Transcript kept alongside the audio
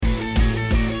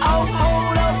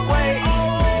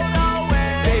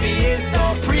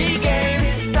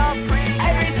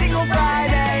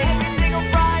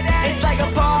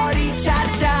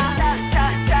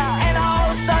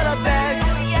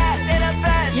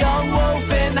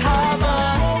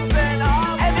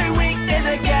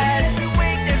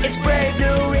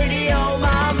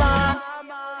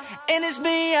it's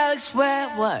me, Alex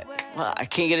Webb. What? Well, I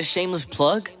can't get a shameless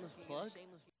plug?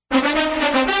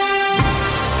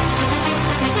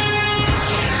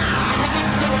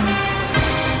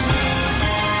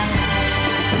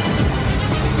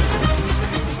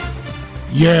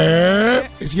 Yeah,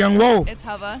 it's Young Wolf. It's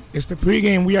Hava. It's the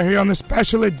pregame. We are here on the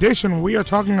special edition. We are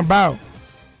talking about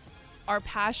our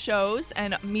past shows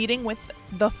and meeting with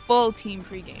the full team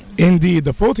pregame. Indeed,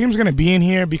 the full team's going to be in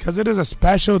here because it is a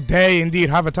special day. Indeed,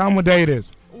 Hava, tell them what day it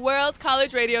is. World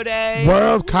College Radio Day.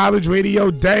 World College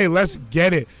Radio Day. Let's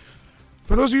get it.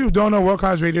 For those of you who don't know, World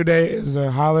College Radio Day is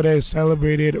a holiday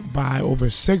celebrated by over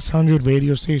 600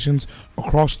 radio stations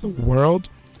across the world.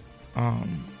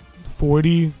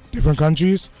 40 different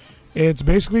countries. It's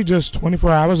basically just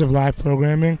 24 hours of live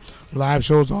programming, live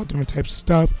shows, all different types of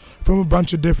stuff from a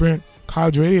bunch of different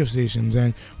college radio stations.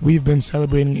 And we've been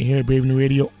celebrating it here at Brave New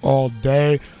Radio all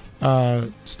day.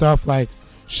 Stuff like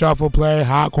Shuffle Play,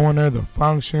 Hot Corner, The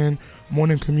Function,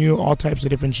 Morning Commute, all types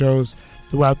of different shows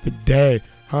throughout the day.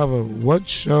 However, what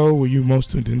show were you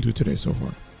most tuned into today so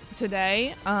far?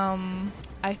 Today,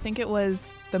 I think it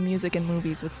was the music and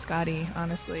movies with Scotty,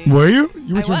 honestly. Were you?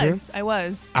 You were tuned in? I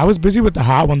was. I was busy with the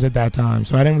hot ones at that time,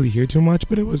 so I didn't really hear too much,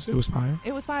 but it was fire.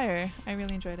 It was fire. I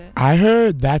really enjoyed it. I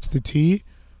heard That's the Tea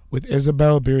with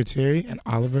Isabel Biritieri and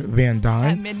Oliver Van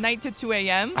Dyne. At midnight to 2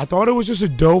 a.m.? I thought it was just a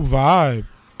dope vibe,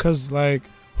 because, like,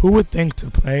 who would think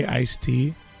to play iced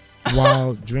tea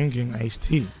while drinking iced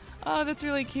tea? Oh, that's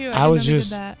really cute. I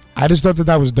just thought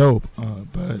that was dope.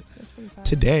 But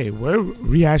today, we're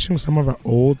rehashing some of our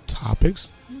old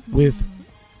topics with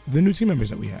the new team members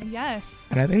that we have. Yes.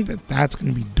 And I think that that's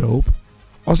going to be dope.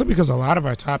 Also because a lot of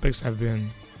our topics have been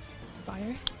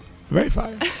fire. Very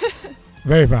fire.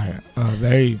 Very fire.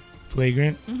 Very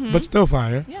flagrant, but still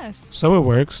fire. Yes. So it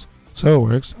works.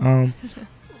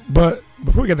 But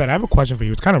before we get that, I have a question for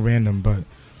you. It's kind of random, but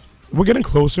we're getting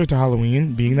closer to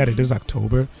Halloween, being that it is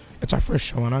October. It's our first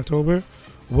show in October.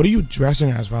 What are you dressing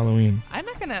as for Halloween? I'm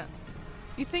not going to...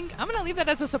 You think I'm gonna leave that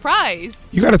as a surprise?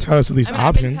 You gotta tell us at least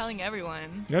options. I've been telling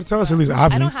everyone. You gotta tell us at least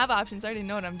options. I don't have options. I already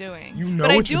know what I'm doing. You know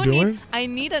what you're doing? I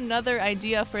need another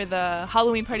idea for the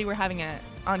Halloween party we're having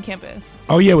on campus.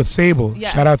 Oh yeah, with Sable.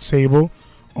 Yes. Shout out Sable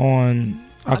on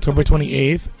October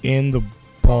 28th in the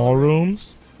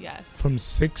ballrooms. Yes. From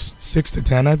 6 to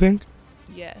 10, I think.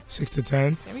 Yeah. 6 to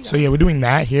 10. There we go. So yeah, we're doing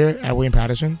that here at William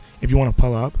Patterson. If you want to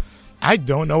pull up, I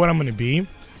don't know what I'm gonna be.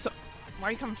 Why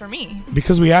are you coming for me?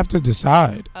 Because we have to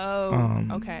decide. Oh,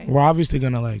 okay. We're obviously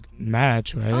gonna like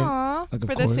match, right? Aww, like,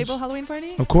 for the Sable Halloween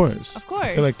party? Of course. Of course.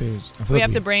 I feel like we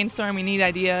have to brainstorm. We need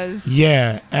ideas.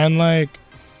 Yeah, and like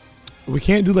we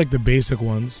can't do like the basic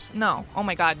ones. No. Oh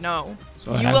my God, no.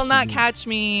 So you will not catch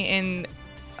me in.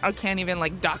 I can't even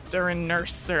like doctor and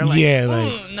nurse or like. Yeah,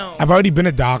 like no. I've already been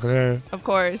a doctor. Of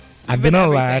course. I've been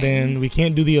Aladdin. We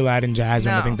can't do the Aladdin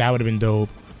Jasmine. I think that would have been dope.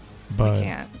 But we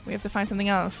can't. We have to find something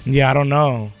else. Yeah, I don't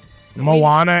know.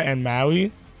 Moana and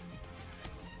Maui?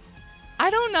 I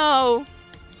don't know.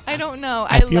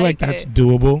 I feel like that's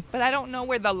doable. But I don't know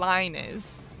where the line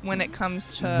is when it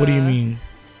comes to... What do you mean?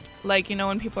 Like, you know,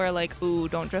 when people are like, ooh,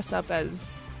 don't dress up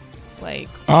as, like...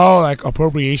 Oh, like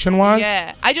appropriation-wise?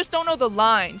 Yeah. I just don't know the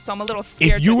line, so I'm a little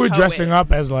scared If you were dressing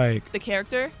up as, like... The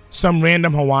character? Some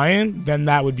random Hawaiian, then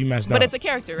that would be messed up. But it's a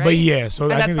character, right? But yeah, so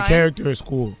I think the character is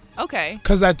cool. Okay.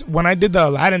 Because when I did the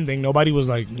Aladdin thing, nobody was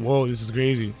like, whoa, this is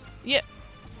crazy. Yeah,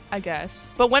 I guess.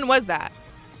 But when was that?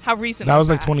 How recent was that? That was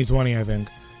like 2020, I think.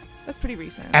 That's pretty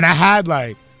recent. And I had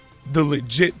like the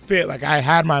legit fit. Like I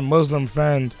had my Muslim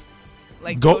friend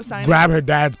like go grab her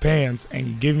dad's pants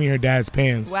and give me her dad's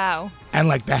pants. Wow. And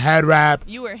like the head wrap.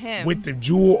 You were him. With the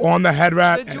jewel on the head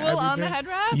wrap. The jewel on the head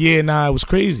wrap? Yeah, nah, it was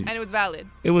crazy. And it was valid.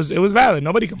 It was valid.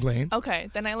 Nobody complained. Okay,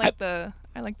 then I like the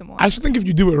more. I should think if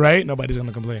you do it right, nobody's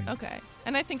gonna complain. Okay,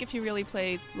 and I think if you really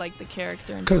play like the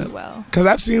character and do it well. Because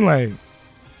I've seen like,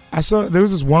 there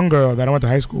was this one girl that I went to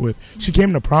high school with. She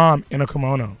came to prom in a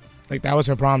kimono. Like that was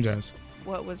her prom dress.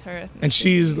 What was her ethnicity? And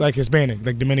she's like Hispanic,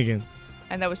 like Dominican.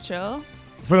 And that was chill?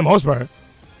 For the most part.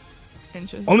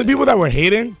 Interesting. Only people that were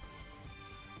hating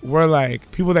were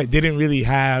like people that didn't really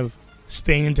have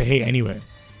stain to hate anyway.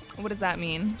 What does that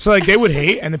mean? So like they would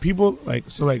hate, and the people like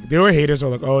they were haters,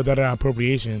 or like, oh, that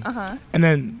appropriation. And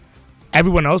then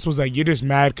everyone else was like, you're just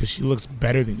mad because she looks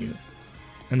better than you.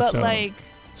 And but like,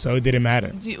 so it didn't matter.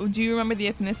 Do you remember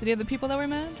the ethnicity of the people that were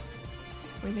mad?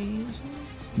 Were they Asian?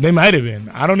 They might have been.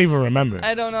 I don't even remember.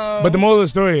 I don't know. But the moral of the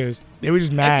story is they were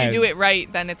just mad. If you do it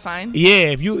right, then it's fine.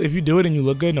 Yeah, if you do it and you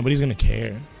look good, nobody's gonna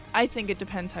care. I think it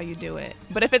depends how you do it.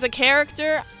 But if it's a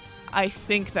character, I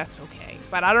think that's okay.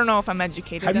 But I don't know if I'm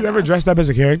educated. Have you ever dressed up as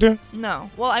a character? No.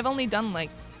 Well, I've only done like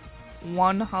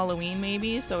one Halloween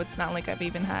maybe, so it's not like I've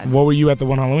even had. What were you at the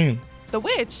one Halloween? The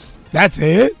witch. That's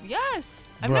it?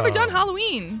 Yes. I've Bro. never done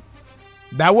Halloween.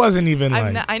 That wasn't even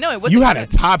I know it wasn't. You had a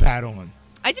top hat on.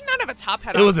 I did not have a top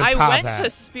hat on. It was a top I went hat. to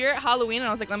Spirit Halloween and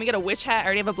I was like, let me get a witch hat. I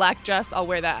already have a black dress. I'll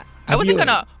wear that. I I wasn't feel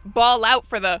gonna ball out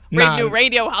for the Brave New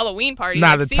Radio Halloween party.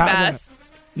 Nah, like the top Seabass.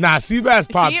 Nah, Seabass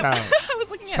popped out. I was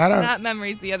looking at Snap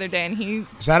memories the other day and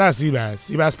Shout out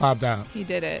Seabass. Seabass popped out. he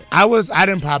did it. I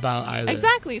didn't pop out either.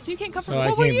 Exactly. So you can't come from. So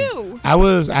What were you?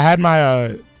 I had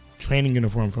my training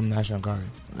uniform from National Guard.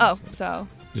 Oh, so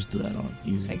Just do that on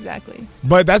easy. exactly.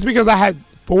 But that's because I had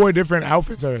 4 different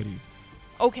outfits already.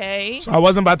 Okay. So I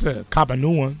wasn't about to cop a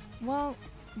new one. Well,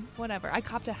 whatever. I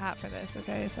copped a hat for this,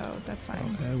 okay? So that's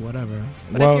fine. Okay, whatever.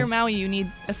 But if you're Maui, you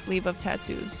need a sleeve of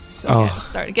tattoos. So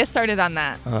get started on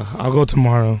that. I'll go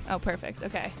tomorrow. Oh, perfect.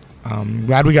 Okay.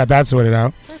 Glad we got that sorted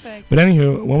out. Perfect. But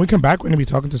anywho, when we come back, we're going to be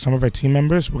talking to some of our team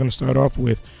members. We're going to start off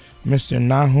with Mr.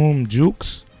 Nahum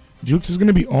Jukes. Jukes is going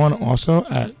to be on also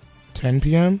at 10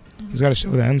 p.m. He's got a show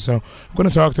then. So I'm going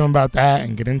to talk to him about that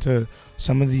and get into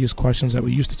some of these questions that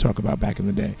we used to talk about back in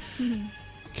the day. Mm-hmm.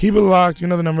 Keep it locked. You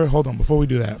know the number. Hold on. Before we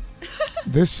do that,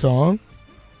 this song,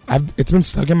 it's been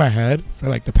stuck in my head for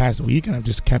like the past week, and I've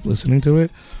just kept listening to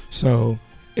it. So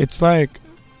it's like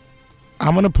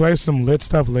I'm going to play some lit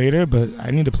stuff later, but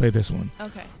I need to play this one.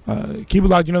 Okay. Keep it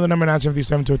locked. You know the number,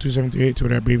 977-202-738.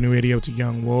 Twitter at Brave New Radio to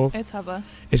Young Wolf. It's Hubba.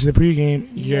 It's the pregame.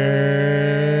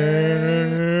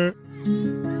 Yeah.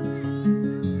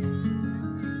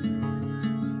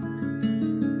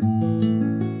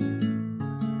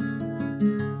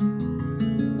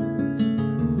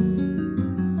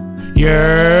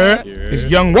 Yeah. It's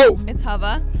Young Wolf. It's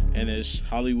Hubba. And it's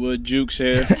Hollywood Jukes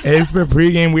here. It's the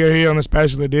pregame. We are here on a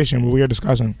special edition where we are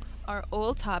discussing our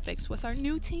old topics with our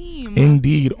new team.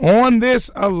 Indeed. On this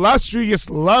illustrious,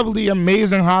 lovely,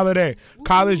 amazing holiday,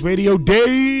 College Radio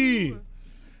Day.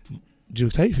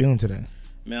 Jukes, how you feeling today?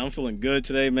 Man, I'm feeling good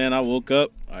today, man. I woke up,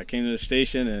 I came to the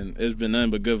station, and it's been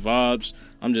nothing but good vibes.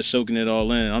 I'm just soaking it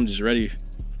all in. I'm just ready.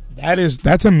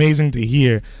 That's amazing to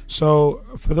hear. So,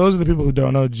 for those of the people who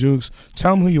don't know Jukes,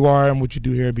 tell them who you are and what you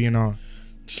do here at BNR.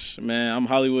 Man, I'm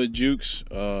Hollywood Jukes,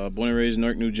 born and raised in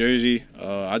Newark, New Jersey.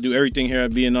 I do everything here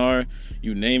at BNR.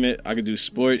 You name it. I can do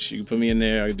sports. You can put me in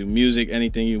there. I can do music,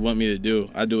 anything you want me to do.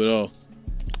 I do it all.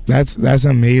 That's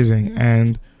amazing.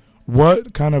 And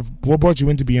what brought you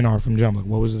into BNR from jump? Like,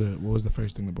 what was the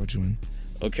first thing that brought you in?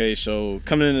 Okay, so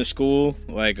coming into school,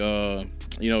 like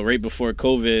right before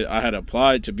COVID, I had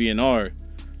applied to BNR,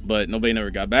 but nobody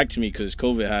never got back to me because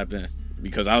COVID happened.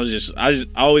 Because I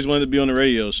always wanted to be on the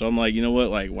radio, so I'm like, you know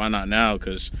what, like, why not now?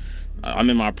 Because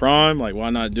I'm in my prime, like, why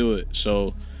not do it?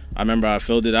 So I remember I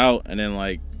filled it out, and then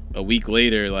like a week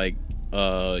later, like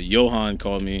Johan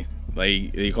called me,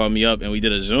 like he called me up, and we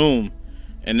did a Zoom,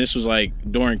 and this was like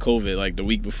during COVID, like the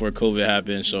week before COVID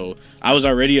happened. So I was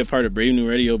already a part of Brave New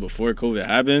Radio before COVID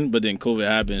happened, but then COVID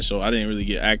happened, so I didn't really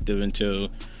get active until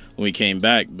when we came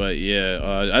back. But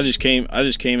yeah, I just came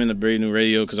into Brave New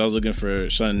Radio because I was looking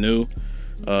for something new.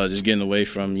 Just getting away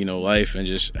from, life and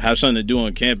just have something to do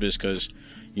on campus because,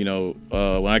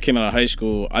 when I came out of high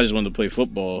school, I just wanted to play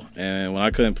football. And when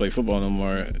I couldn't play football no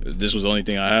more, this was the only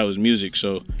thing I had was music.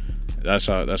 So that's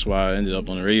why I ended up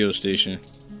on the radio station.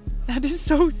 That is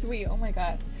so sweet. Oh, my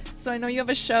God. So I know you have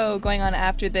a show going on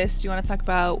after this. Do you want to talk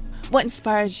about what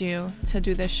inspired you to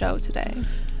do this show today?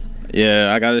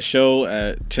 Yeah, I got a show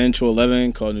at 10 to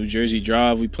 11 called New Jersey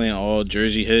Drive. We playing all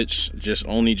Jersey hits, just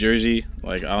only Jersey.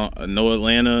 Like, no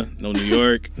Atlanta, no New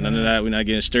York, none of that. We're not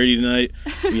getting sturdy tonight.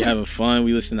 We having fun.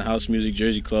 We listen to house music,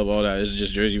 Jersey Club, all that. It's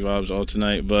just Jersey vibes all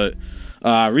tonight. But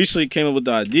I recently came up with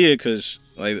the idea because,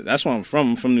 like, that's where I'm from.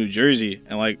 I'm from New Jersey.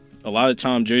 And, like, a lot of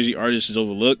time Jersey artists is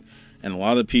overlooked. And a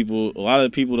lot of people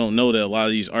don't know that a lot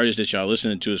of these artists that y'all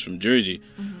listening to is from Jersey.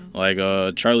 Mm-hmm. Like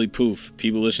Charlie Puth.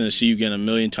 People listen to See You Again a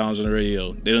million times on the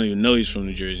radio. They don't even know he's from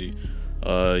New Jersey.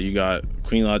 You got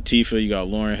Queen Latifah. You got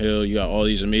Lauryn Hill. You got all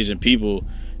these amazing people.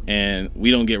 And we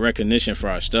don't get recognition for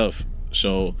our stuff.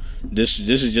 So this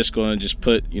is just going to just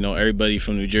put, everybody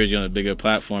from New Jersey on a bigger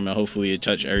platform. And hopefully it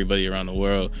touch everybody around the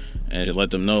world. And to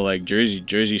let them know, like,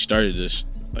 Jersey started this.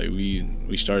 Like,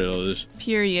 we started all this.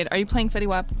 Period. Are you playing Fetty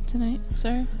Wap tonight,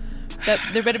 sir?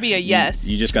 There better be a yes.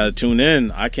 You just gotta tune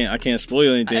in. I can't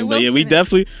spoil anything, but yeah, we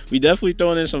definitely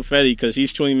throwing in some Fetty because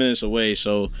he's 20 minutes away,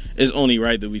 so it's only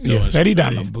right that we throw in some Fetty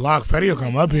down the block. Fetty will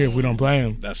come up here if we don't play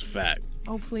him. That's a fact.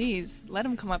 Oh please, let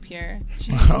him come up here.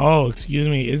 Oh, excuse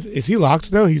me. Is he locked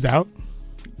still? He's out.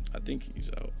 I think he's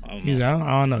out. He's out.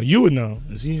 I don't know. You would know.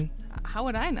 Is he? How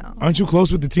would I know? Aren't you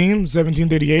close with the team?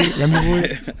 1738. Remy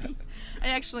boys. I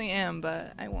actually am,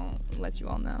 but I won't let you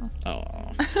all know.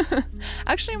 Oh.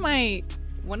 Actually,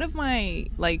 one of my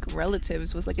like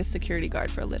relatives was like a security guard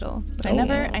for a little, but I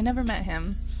never met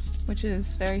him, which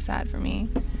is very sad for me.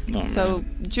 Oh, So,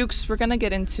 man. Jukes, we're gonna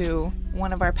get into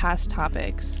one of our past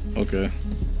topics. Okay.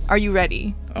 Are you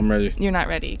ready? I'm ready. You're not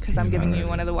ready because I'm giving you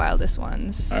one of the wildest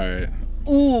ones. All right.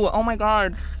 Ooh, oh my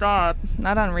God, stop!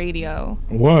 Not on radio.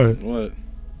 What?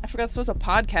 I forgot this was a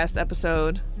podcast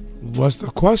episode. What's the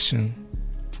question?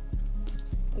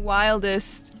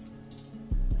 Wildest.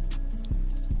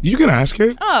 You can ask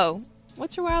it. Oh,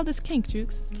 what's your wildest kink,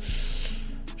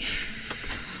 Jukes?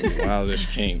 Wildest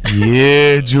kink.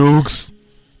 Yeah, Jukes.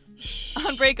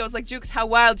 On break, I was like, Jukes, how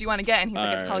wild do you want to get? And he's like,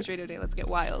 it's Alright. college radio day, let's get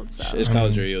wild. So. It's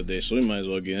college radio day, so we might as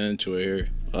well get into it here.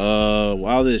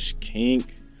 Wildest kink.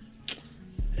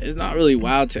 It's not really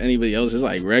wild to anybody else. It's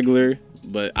like regular.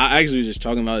 But I actually was just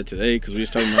talking about it today because we was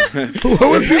talking about. What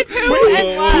was it?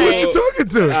 Who Who was you talking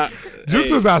to? Jukes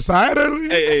hey, was outside earlier?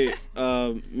 Hey,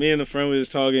 me and a friend was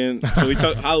talking. So we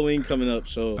talked Halloween coming up.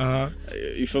 So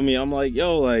you feel me? I'm like,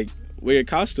 yo, like, where your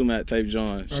costume at type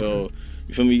John. Okay. So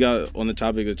you feel me? You got on the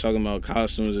topic of talking about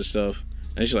costumes and stuff.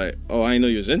 And she's like, oh, I didn't know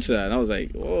you was into that. And I was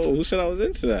like, whoa, who said I was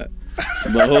into that?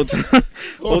 But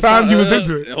whole time you was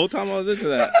into it. The whole time I was into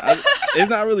that. It's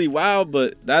not really wild,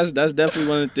 but that's definitely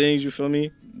one of the things, you feel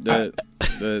me, that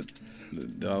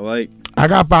I like. I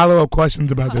got follow-up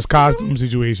questions about this costume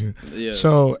situation. Yeah.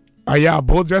 So, are y'all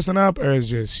both dressing up, or is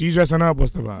just she dressing up?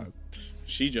 What's the vibe?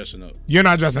 She dressing up. You're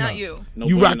not dressing up. Not you. No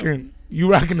You bueno.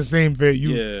 rocking the same fit.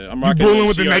 I'm rocking bowling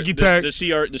with the Nike tag. the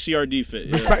CRD fit.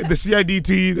 Yeah. The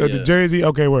CIDT or the Yeah. jersey.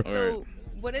 Okay, work. So,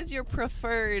 what is your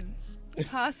preferred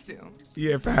costume?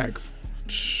 Yeah, facts.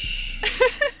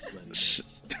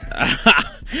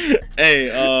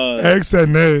 Hey, Eric said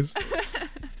nerves.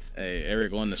 Hey,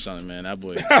 Eric on to something, man. That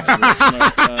boy.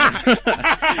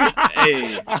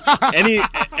 Hey,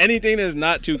 anything that's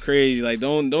not too crazy, like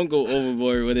don't go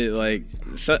overboard with it. Like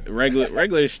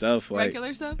regular stuff. Like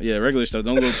Regular stuff? Yeah, regular stuff.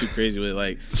 Don't go too crazy with it.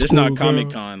 Like this School not girl.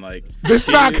 Comic-Con. Like This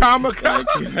not Comic-Con.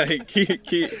 Like keep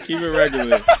it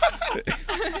regular.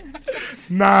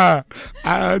 Nah,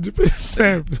 I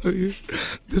 100% feel you.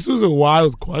 This was a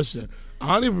wild question.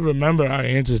 I don't even remember our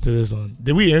answers to this one.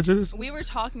 Did we answer this? We were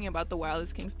talking about the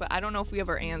wildest kinks, but I don't know if we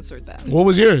ever answered them. What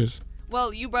was yours?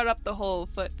 Well, you brought up the whole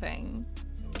foot thing.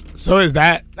 So is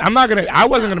that? I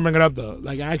wasn't gonna bring it up though.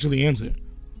 Like I actually answered.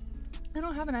 I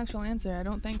don't have an actual answer. I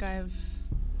don't think I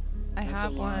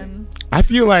have one. I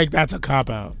feel like that's a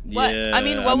cop out. What? Yeah, I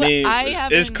mean, I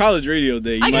haven't. It's college radio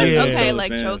day. You I might guess as well okay, tell the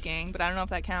like fans. choking, but I don't know if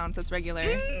that counts. That's regular.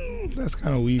 That's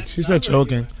kind of weak. She said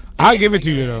choking. I'll give it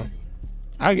to you though.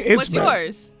 What's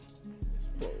yours?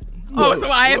 Oh, so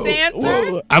I have to answer?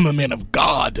 Whoa. I'm a man of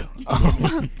God.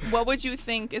 What would you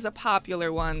think is a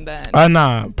popular one then?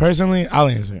 Nah. Personally, I'll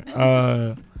answer.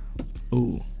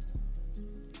 Ooh.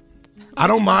 I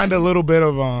don't mind a little bit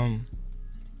of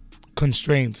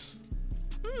constraints.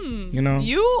 You know?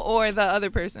 You or the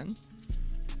other person?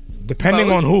 Depending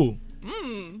Both? on who.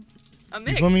 A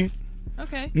mix. You feel me?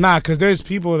 Okay. Nah, because there's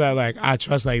people that like I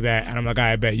trust like that, and I'm like,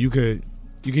 I bet you could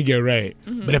get right.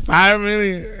 But if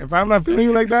I'm not feeling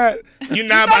you like that, you're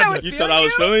not about to. You thought I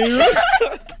was feeling you?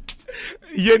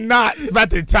 You're not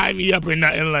about to tie me up or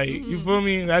nothing. Like you feel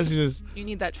me? That's just. You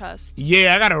need that trust.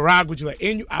 Yeah, I gotta rock with you. Like,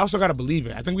 and I also gotta believe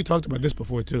it. I think we talked about this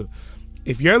before too.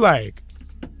 If you're like,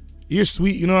 you're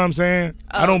sweet, you know what I'm saying?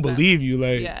 I don't believe you.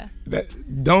 Like,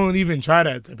 that. Don't even try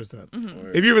that type of stuff.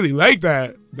 If you really like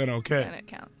that, then okay. Then it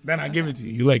counts. Then I give it to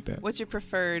you. You like that. What's your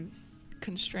preferred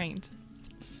constraint?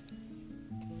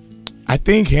 I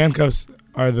think handcuffs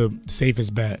are the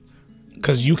safest bet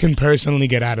because you can personally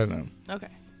get out of them. Okay.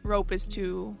 Rope is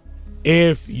too.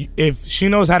 If she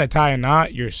knows how to tie a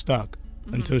knot, you're stuck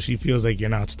until she feels like you're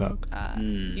not stuck.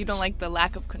 You don't like the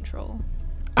lack of control.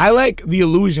 I like the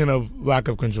illusion of lack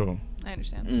of control. I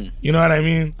understand. You know what I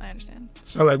mean? I understand.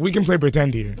 So like we can play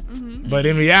pretend here, but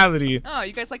in reality, Oh,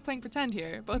 you guys like playing pretend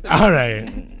here, both of you.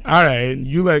 all right.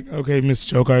 You like okay, Miss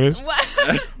Choke Artist. What?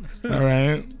 All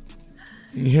right.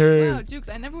 Here. Wow, Jukes,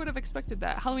 I never would have expected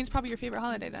that. Halloween's probably your favorite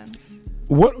holiday then.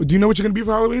 What do you know what you're gonna be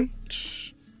for Halloween?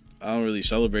 I don't really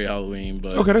celebrate Halloween,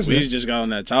 but Okay, that's we good. just got on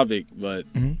that topic. But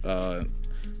I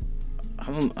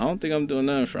don't think I'm doing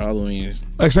nothing for Halloween.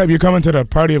 Except you're coming to the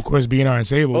party, of course, being our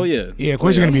Sable. Oh yeah, Yeah, of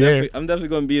course you're gonna be there. I'm definitely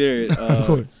gonna be there. Of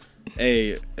course.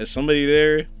 Hey, is somebody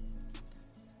there?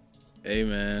 Hey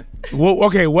man, Well,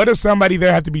 okay, what does somebody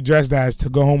there have to be dressed as to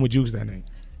go home with Jukes that night?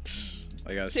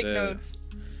 like I Take said, notes.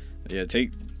 yeah,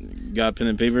 got pen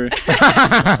and paper.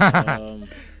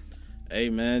 Hey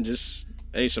man, just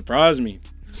surprise me.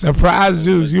 Surprise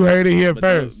Jukes, you heard it here But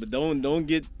first. don't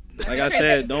get Like I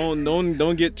said,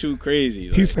 don't get too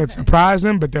crazy. He said surprise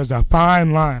him, but there's a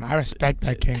fine line. I respect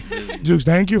that, King. Jukes,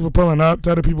 thank you for pulling up.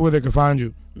 Tell the people where they can find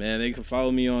you. Man, they can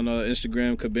follow me on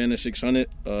Instagram, Cabana600.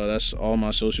 That's all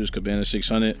my socials,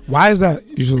 Cabana600. Why is that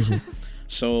your social?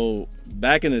 So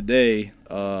back in the day,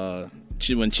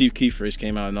 when Chief Keef first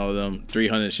came out and all of them,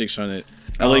 300, 600.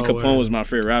 L.A. Capone was my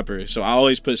favorite rapper, so I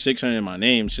always put 600 in my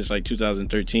name since like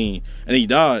 2013, and he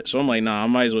died. So I'm like, nah, I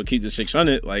might as well keep the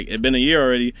 600. Like it's been a year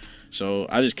already, so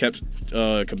I just kept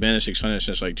Cabana 600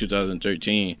 since like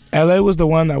 2013. L.A. was the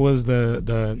one that was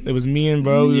it was me and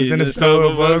bro. We was in the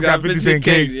store. Bro got 50 cent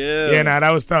cakes. Yeah, nah,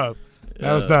 that was tough.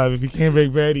 That was tough. If he came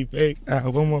Big Bad, he faked.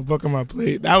 One more buck on my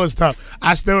plate. That was tough.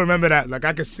 I still remember that. Like,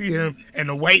 I could see him in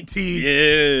the white tee.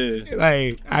 Yeah.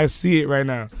 Like, I see it right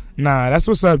now. Nah, that's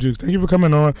what's up, Jukes. Thank you for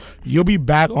coming on. You'll be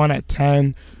back on at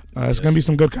 10. It's going to be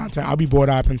some good content. I'll be board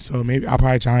hopping, so maybe I'll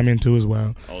probably chime in too as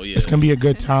well. Oh, yeah. It's going to be a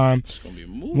good time. It's going to be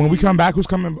a movie. When we come back, who's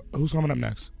coming up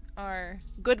next? Our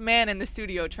good man in the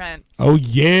studio, Trent. Oh,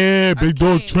 yeah. Big Our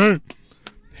dog king. Trent.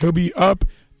 He'll be up.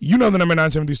 You know the number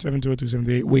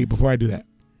 977-202-78. Wait, before I do that.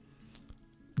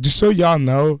 Just so y'all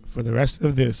know, for the rest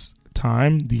of this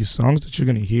time, these songs that you're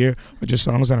gonna hear are just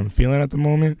songs that I'm feeling at the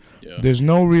moment. Yeah. There's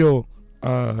no real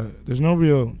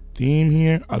theme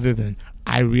here other than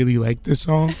I really like this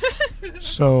song.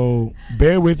 So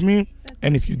bear with me,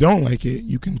 and if you don't like it,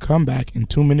 you can come back in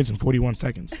 2 minutes and 41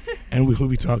 seconds, and we will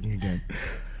be talking again.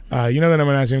 You know the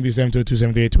number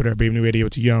 977-202-78, Twitter at Brave New Radio.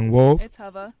 It's Young Wolf. It's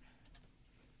Hava.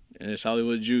 And it's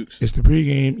Hollywood Jukes. It's the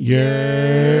pregame.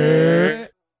 Yeah.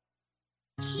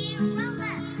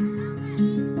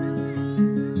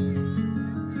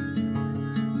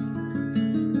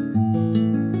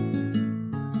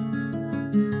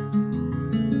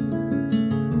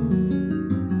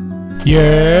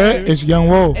 Yeah, it's Young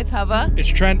Wolf. It's Hava. It's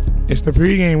Trent. It's the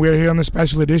pregame. We're here on the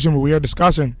special edition where we are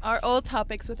discussing Our old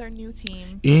topics with our new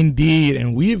team. Indeed,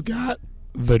 and we've got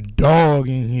the dog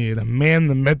in here, the man,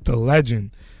 the myth, the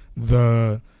legend,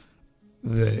 the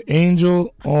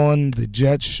angel on the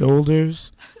Jets'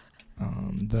 shoulders,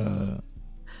 the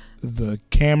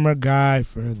camera guy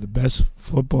for the best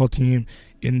football team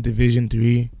in Division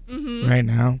III right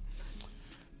now.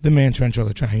 The man, Trent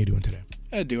Troller. Trent, how you doing today?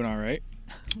 Doing all right.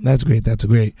 That's great. That's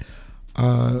great.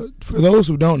 For those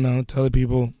who don't know, tell the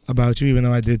people about you, even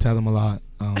though I did tell them a lot.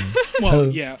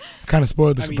 Well, yeah. Kind of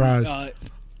spoiled the surprise.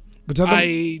 But tell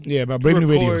them, about Brave New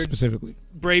Radio specifically.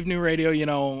 Brave New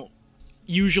Radio,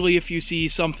 usually if you see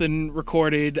something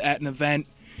recorded at an event,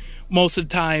 most of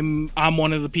the time I'm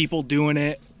one of the people doing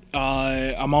it.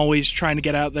 I'm always trying to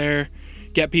get out there,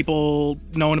 get people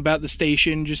knowing about the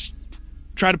station, just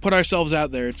try to put ourselves out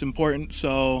there. It's important,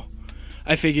 so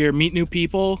I figure meet new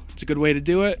people. It's a good way to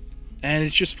do it, and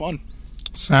it's just fun.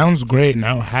 Sounds great.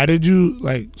 Now, how did you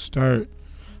start?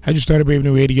 How'd you start at Brave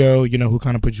New Radio? Who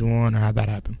kind of put you on, or how'd that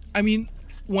happen? I mean,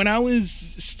 when I was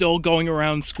still going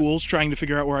around schools trying to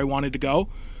figure out where I wanted to go,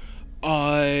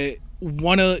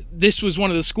 this was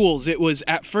one of the schools. It was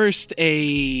at first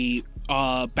a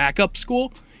backup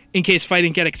school in case if I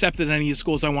didn't get accepted at any of the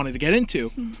schools I wanted to get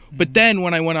into. But then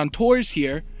when I went on tours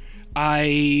here,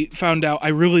 I found out I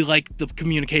really liked the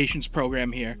communications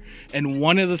program here. And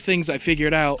one of the things I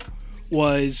figured out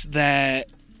was that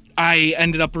I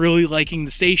ended up really liking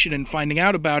the station, and finding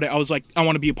out about it, I was like, I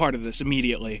want to be a part of this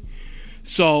immediately.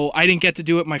 So I didn't get to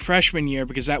do it my freshman year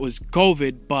because that was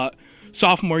COVID, but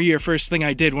sophomore year, first thing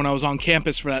I did when I was on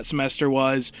campus for that semester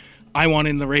was I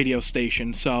wanted in the radio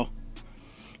station. So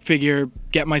figure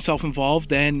get myself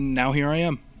involved, and now here I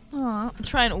am. Aw.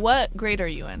 Trent, what grade are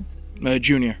you in?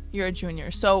 Junior. You're a junior.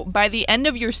 So by the end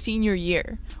of your senior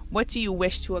year, what do you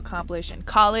wish to accomplish in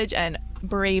college and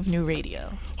Brave New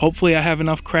Radio? Hopefully I have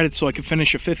enough credits so I can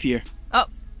finish a fifth year. Oh,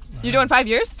 you're doing 5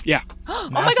 years? Yeah.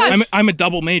 Oh my gosh. I'm a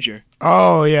double major.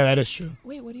 Oh, yeah, that is true.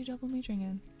 Wait, what are you double majoring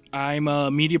in?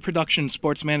 I'm media production,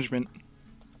 sports management.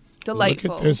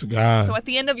 Delightful. Look at this guy. So at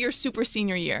the end of your super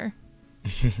senior year,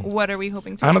 what are we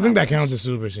hoping to I don't think that accomplish? counts as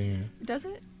super senior. Does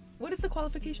it? What is the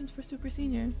qualifications for super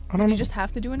senior? I don't know. You just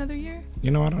have to do another year? I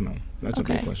don't know. That's a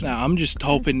Okay. good question. No, I'm just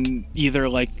hoping either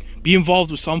be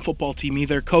involved with some football team,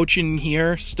 either coaching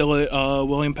here, still at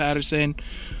William Patterson,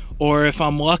 or if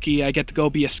I'm lucky, I get to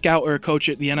go be a scout or a coach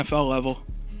at the NFL level.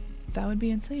 That would be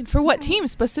insane. For what team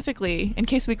specifically, in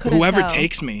case we couldn't Whoever tell?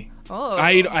 takes me. Oh.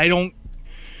 I don't,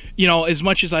 as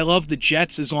much as I love the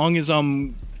Jets, as long as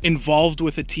I'm involved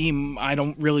with a team, I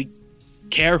don't really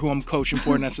care who I'm coaching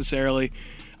for necessarily.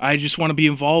 I just want to be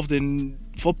involved in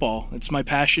football. It's my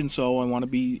passion, so I want to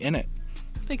be in it.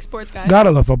 Big sports guy. Gotta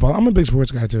love football. I'm a big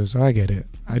sports guy too, so I get it.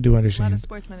 I do A lot understand. of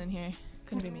sportsmen in here.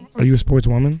 Couldn't be me. Are you a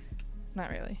sportswoman? Not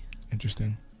really.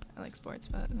 Interesting. I like sports,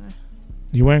 but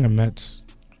You wearing a Mets?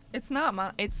 it's not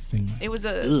my. Thing. It was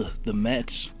a. Ugh, the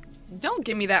Mets. Don't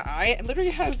give me that eye. It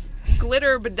literally has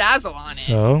glitter bedazzle on it.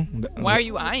 So Why are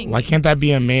you eyeing Why me? can't that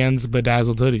be a man's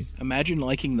bedazzled hoodie? Imagine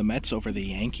liking the Mets over the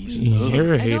Yankees. Ugh.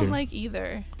 You're a I hater. don't like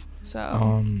either.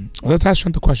 So. Let's ask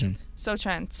Trent the question. So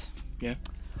Trent. Yeah.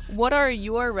 What are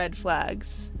your red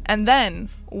flags? And then,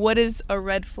 what is a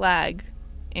red flag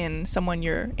in someone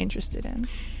you're interested in?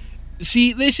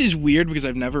 See, this is weird because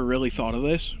I've never really thought of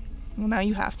this. Well, now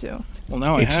you have to. Well,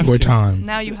 now I It's have your to. time.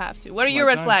 Now you have to. What are It's your my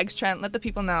red time. flags, Trent? Let the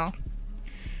people know.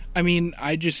 I mean,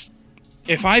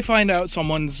 if I find out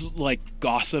someone's like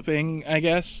gossiping, I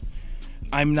guess,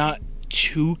 I'm not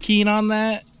too keen on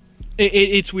that.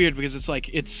 It's weird because it's like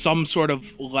it's some sort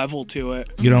of level to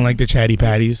it. You don't like the chatty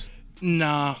patties?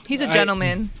 Nah. He's a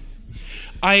gentleman.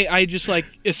 I just like,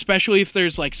 especially if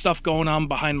there's like stuff going on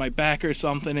behind my back or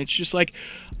something, it's just like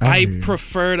I I hear you.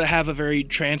 prefer to have a very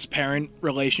transparent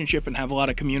relationship and have a lot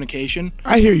of communication.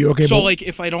 I hear you. Okay, So but like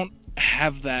if I don't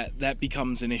have that, that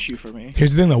becomes an issue for me.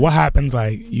 here's the thing though. What happens,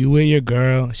 like, you with your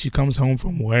girl, she comes home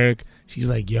from work, she's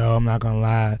like, yo, I'm not gonna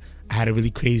lie, I had a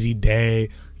really crazy day.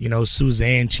 You know,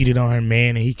 Suzanne cheated on her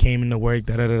man and he came into work,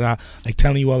 da-da-da-da. Like,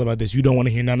 telling you all about this. You don't want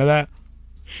to hear none of that?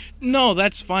 No,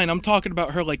 that's fine. I'm talking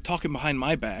about her like talking behind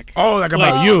my back. Oh, like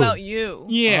about Oh, you. about you.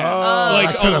 Yeah, Oh,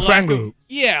 like to a the lack friend of- group.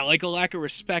 Yeah, like a lack of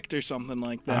respect or something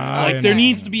like that. Ah, I like didn't there know.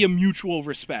 needs to be a mutual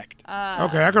respect.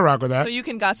 Okay, I can rock with that. So you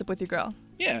can gossip with your girl.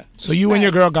 Yeah. So you and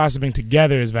your Respect. girl gossiping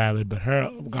together is valid, but her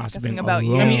gossiping Gossiping about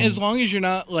you. alone. I mean, as long as you're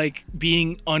not like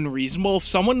being unreasonable. If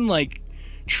someone like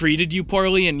treated you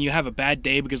poorly and you have a bad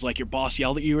day because like your boss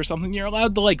yelled at you or something, you're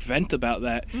allowed to like vent about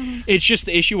that. It's just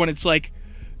the issue when it's like,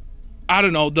 I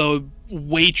don't know, the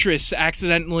waitress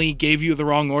accidentally gave you the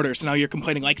wrong order, so now you're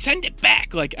complaining like, send it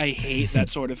back. Like, I hate that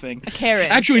sort of thing. A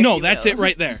Karen. Actually, if no, you that's will. it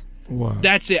right there. What?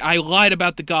 That's it. I lied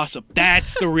about the gossip.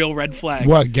 That's the real red flag.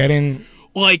 What, getting,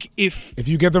 Like, if if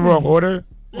you get the wrong order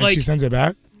and Like- she sends it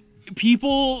back?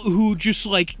 people who just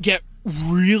like get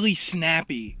really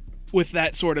snappy with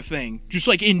that sort of thing, just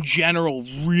like in general,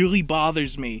 really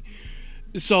bothers me.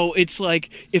 So it's like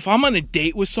if I'm on a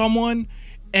date with someone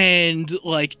and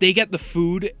like they get the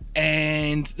food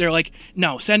and they're like,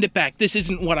 no, send it back, this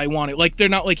isn't what I wanted. Like they're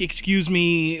not like, excuse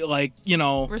me, like, you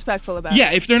know. Respectful about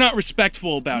Yeah, it. if they're not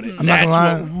respectful about it, I'm not that's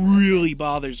gonna what really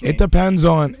bothers me. It depends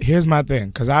on, here's my thing,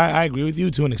 because I agree with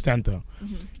you to an extent though.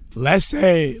 Let's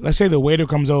say the waiter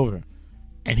comes over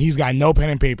and he's got no pen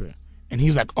and paper and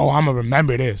he's like, oh, I'm gonna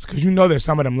remember this, because you know there's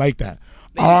some of them like that.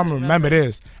 Oh, I'm gonna remember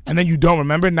this, and then you don't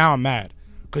remember it. Now I'm mad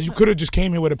because you could have just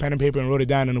came here with a pen and paper and wrote it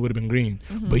down and it would have been green.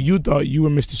 But you thought you were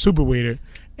Mr. Super Waiter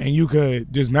and you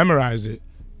could just memorize it,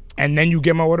 and then you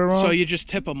get my order wrong. So you just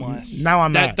tip them less. Now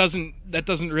I'm that mad.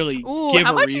 doesn't really Ooh, give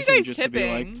how a much are you reason guys just to be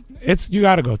like. tipping? It's, you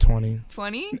gotta go 20,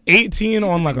 20? 18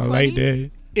 on like a 20? light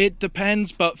day. It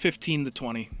depends, but 15 to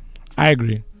 20. I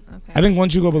agree. Okay. I think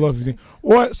once you go below 15,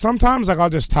 or sometimes like I'll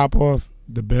just top off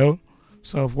the bill.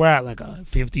 So if we're at like a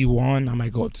 51, I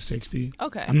might go up to 60.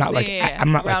 Okay. I'm not like Yeah.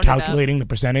 I'm not like Round it up. calculating the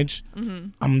percentage.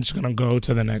 I'm just gonna go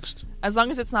to the next. As long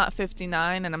as it's not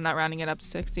 59 and I'm not rounding it up to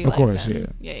 60. Of like course,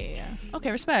 then- Yeah.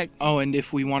 Okay, respect. Oh, and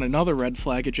if we want another red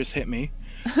flag, it just hit me.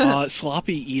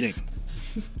 Sloppy eating.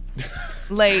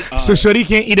 Like, So Shorty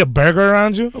can't eat a burger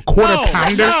around you? A quarter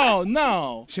pounder?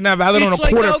 No. She not valid on a It's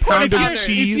like, quarter no, quarter pounder pounder. with If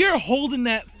cheese. you're holding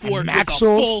that fork with a Maxwell's.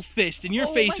 full fist and your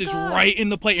Oh face my is God. right in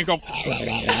the plate, and you're going,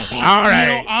 All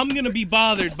right. I'm gonna be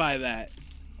bothered by that.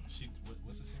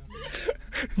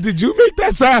 Did you make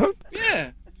that sound?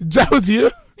 Yeah. That was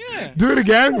you? Yeah. Do it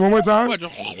again, one more time. What,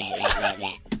 just-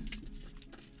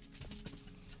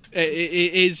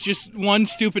 Is just one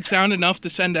stupid sound enough to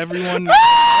send everyone?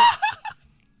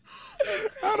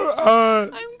 I don't,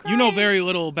 I'm You know crying. very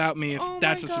little about me if Oh my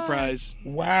that's a God. surprise.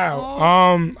 wow.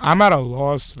 I'm at a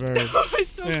loss for. It's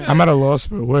so Yeah. good. I'm at a loss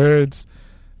for words.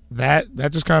 That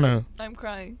just kind of. I'm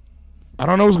crying. I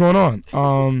don't know what's going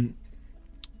on.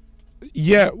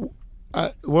 Yeah.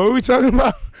 What were we talking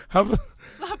about?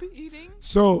 Sloppy eating?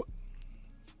 So,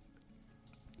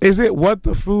 is it what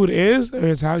the food is, or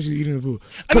is how she's eating the food?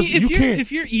 I mean, 'Cause you can't.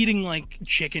 if you're eating like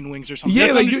chicken wings or something, Yeah,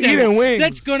 that's like you're understandable. eating wings.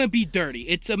 That's gonna be dirty.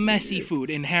 It's a messy food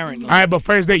inherently. All right, but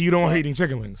first date, you don't want her eating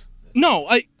chicken wings. No,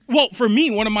 well, for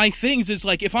me, one of my things is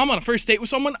like if I'm on a first date with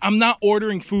someone, I'm not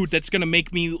ordering food that's gonna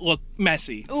make me look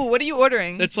messy. Ooh, what are you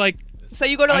ordering? That's like So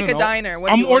you go to I like a don't know. diner.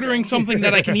 What are I'm you ordering something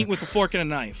that I can eat with a fork and a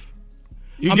knife.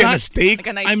 You I'm getting not- a steak, Like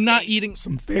a nice I'm not steak. eating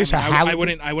some fish, I a halibut.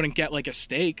 wouldn't get like a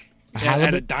steak A at a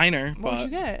halibut? diner, What would you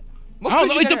but get? What I don't could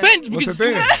know. you It get her? depends What's because the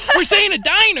thing? we're saying a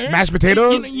diner. Mashed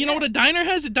potatoes? You know what a diner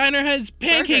has? A diner has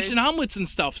pancakes Burgers. and omelets and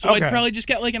stuff. So Okay. I'd probably just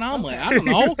get like an omelet. I don't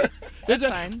know. That's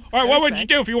fine. All right, I what would you respect.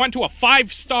 do if you went to a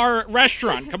 5-star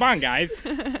restaurant? Come on, guys.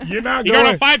 You're not You going.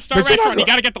 go to a 5-star but you're not restaurant, you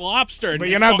go- got to get the lobster. But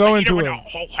you're not going eat to it with a- a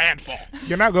whole handful.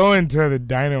 You're not going to the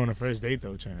diner on a first date,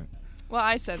 though, Trent. Well,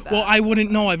 I said that. Well, I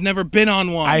wouldn't know. I've never been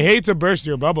on one. I hate to burst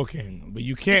your bubble, King, but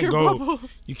you can't Your go. bubble.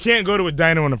 You can't go to a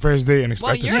diner on a first date and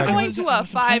Well, expect a you're second. going to a I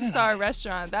wasn't planning 5-star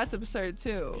restaurant. That's absurd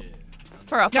too.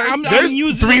 For a Yeah, first I'm There's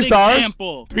using 3 an stars.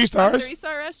 example. 3 a stars.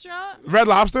 3-star restaurant, Red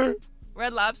Lobster.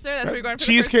 Red Lobster. That's where you're going for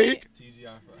Cheesecake. The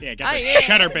first Yeah, get the yeah.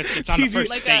 cheddar biscuits on the TG first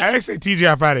Like date. I didn't say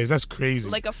TGI Fridays. That's crazy.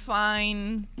 date. Like a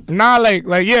fine Nah, like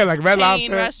yeah, like Red chain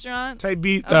Lobster restaurant. type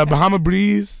beat. Okay. Bahama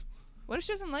Breeze. What if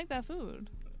she doesn't like that food?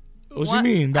 What you What?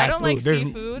 mean? That I don't food? like There's,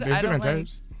 seafood. There's I don't different like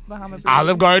types. Bahama Breeze.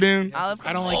 Olive Garden. Olive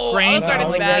I don't like oh, grains. Olive I don't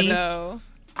Garden's like bad beans. though.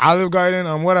 Olive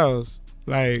Garden. What else?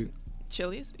 Like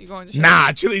Chili's? You going to Chili's?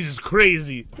 nah, Chili's is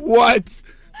crazy. What?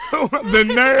 The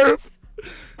nerve.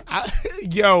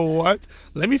 Yo, what?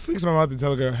 Let me fix my mouth and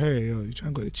tell a girl, hey, yo, you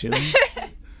trying to go to Chili's?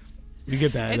 You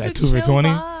get that It's that a 2 for chill 20?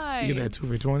 vibe. You get that 2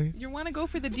 for 20? You want to go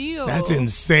for the deal. That's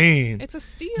insane. It's a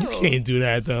steal. You can't do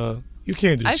that though. You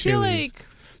can't do I Chili's. feel like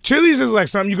Chili's is like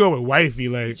something you go with wifey,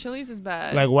 like Chili's is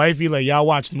bad. wifey, like y'all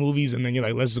watch movies and then you're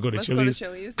like, let's just go to Let's go Chili's. to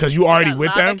Chili's. Cause you already got with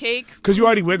lava them. cake. Cause you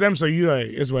already with them, so you like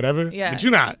it's whatever. Yeah. But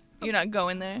you're not. You're not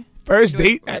going there. First Doing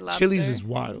date Red at Lobster? Chili's is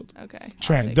wild. Okay. I'll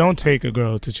Trent, take don't take a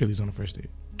girl to Chili's on a first date.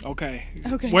 Okay.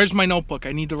 Okay. Where's my notebook?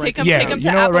 I need to it. write Take this them, Yeah, take them to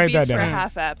you know what, write Applebee's that for down.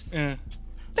 half apps. Yeah.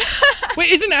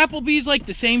 Wait, isn't Applebee's like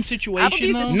the same situation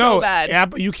Applebee's though? is- No, So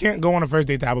bad. you can't go on a first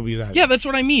date to Applebee's either. Yeah, that's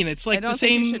what I mean. It's like I don't the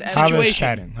think you same should ever- Have us situation.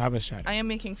 chatting. Have us chatting. I am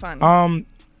making fun.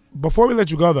 Before we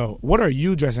let you go though, what are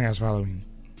you dressing as for Halloween?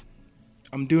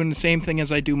 I'm doing the same thing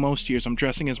as I do most years. I'm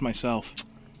dressing as myself.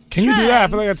 Can you do that? I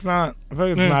feel Trent. like it's not. I feel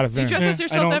like it's Yeah. not a You thing. dress as I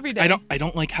yourself don't, every day. I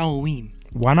don't like Halloween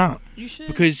Why not? You should.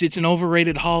 because it's an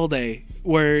overrated holiday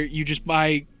where you just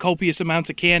buy copious amounts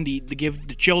of candy to give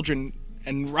to children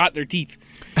and rot their teeth.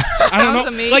 I don't Sounds know.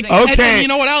 amazing. Like, Okay. and you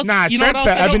know what else? Nah, you know what Trent's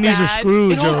else? the I don't- Ebenezer bad.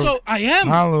 Scrooge. And of also, I am.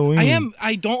 Halloween. I am.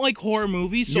 I don't like horror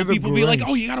movies, so You're the people be like, Grinch.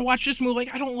 "Oh, you gotta watch this movie."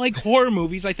 Like, I don't like horror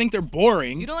movies. I think they're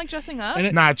boring. You don't like dressing up? And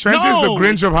it- Nah, Trent is the No,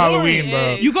 Grinch of it's Halloween, bro.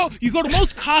 boring. You go to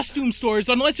most costume stores,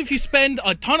 unless if you spend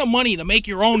a ton of money to make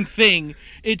your own thing,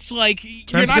 it's like you're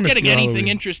Trent's not gonna getting steal anything Halloween.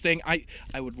 interesting.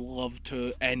 I would love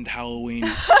to end Halloween.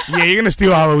 Yeah, you're gonna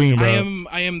steal Halloween, bro.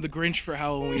 I am the Grinch for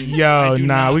Halloween. Yo, I do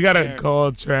nah, not we gotta care.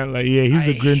 call Trent. Like, yeah, he's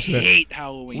the I Grinch. hate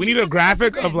Halloween. We need a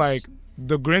graphic the of Grinch. like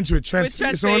the Grinch with Trent's With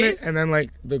Trent's face on it, face? and then like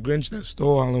the Grinch that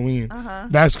stole Halloween. Uh-huh.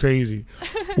 That's crazy.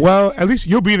 Well, at least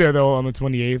you'll be there though on the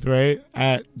 28th, right?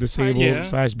 At the Sable Yeah. /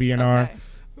 BNR Okay.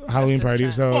 Halloween Dressed as party.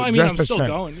 Trent. So Well, I mean, dressed I'm as still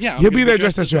Trent. going. Yeah, I'm He'll gonna be there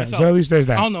dressed as Trent. myself. So at least there's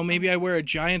I that. don't know. Maybe I wear a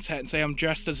Giants hat and say I'm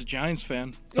dressed as a Giants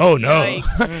fan. Oh no.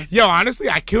 Yikes. Yo, honestly,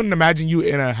 I couldn't imagine you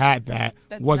in a hat that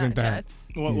That's wasn't not that. Jets.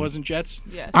 What wasn't Jets?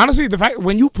 Yes. Honestly, the fact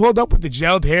when you pulled up with the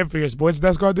gelled hair for your sports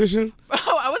desk audition,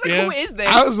 Oh, I was like, Yeah. who is this?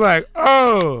 I was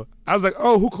like,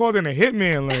 who called in a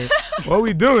hitman? Like, what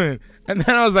we doing? And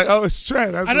then I was like, oh, it's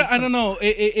Trent. That's I what's don't know.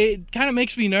 It kind of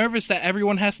makes me nervous that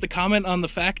everyone has to comment on the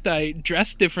fact that I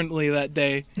dressed differently that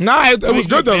day. Nah, it was Makes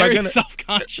good me though. Like, very in a,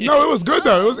 self-conscious. no, it was good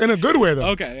though. It was in a good way though.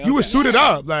 Okay, You were okay. suited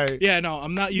up, like. Yeah, no,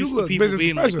 I'm not You used to look people business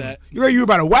being like professional. that. You like you were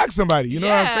about to whack somebody. You know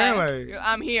what I'm Yeah. saying? Like,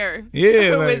 I'm here. yeah,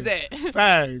 Who like, is it?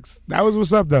 Facts. That was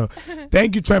what's up though.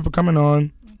 Thank you, Trent, for coming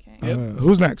on. Okay.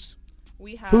 Who's next?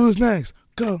 We have Who's next?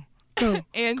 Go.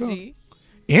 Angie,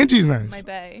 Angie's next. my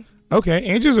bae. Okay,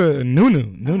 Angie's a new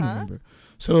Uh-huh. member.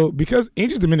 So because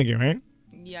Angie's Dominican, right?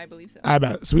 Yeah, I believe so.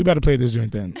 So we better play this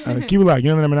joint then. Keep it loud.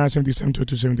 You're on the number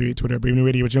 977-22738 Twitter. Pregaming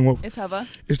Radio with Young Wolf. It's Hava.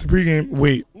 It's the pregame.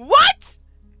 Wait, What?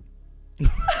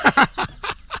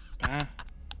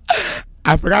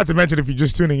 I forgot to mention if you're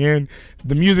just tuning in,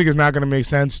 the music is not going to make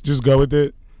sense. Just go with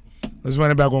it. Let's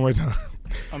run it back one more time.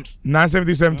 I'm s-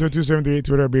 977-22738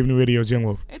 Twitter. Pregaming Radio with Young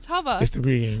Wolf. It's Hava. It's the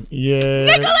pregame. Yeah.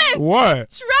 Nicholas!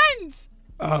 What? Trent.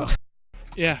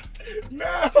 yeah.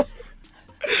 No.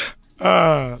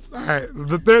 All right.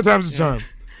 The third time's the charm.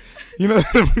 You know,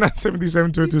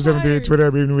 977-22738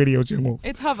 Twitter. Pregaming Radio with Young Wolf.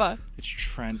 It's Hava. It's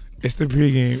Trent. It's the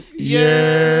pregame.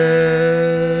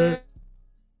 Yeah.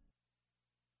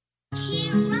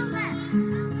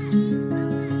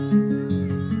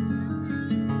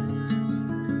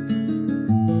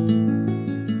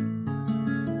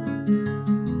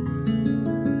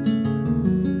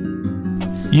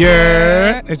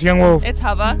 Yeah. It's Young Wolf. It's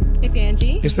Hava. It's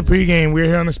Angie. It's the pregame. We're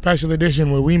here on a special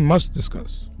edition where we must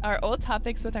discuss. Our old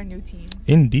topics with our new team.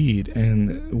 Indeed.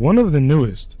 And one of the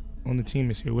newest on the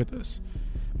team is here with us.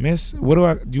 Miss, do you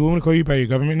want me to call you by your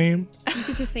government name? You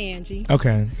could just say Angie.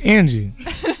 Okay, Angie.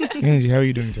 Angie, how are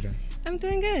you doing today? I'm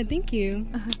doing good, thank you.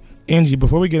 Angie,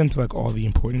 before we get into like all the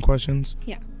important questions,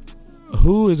 Yeah.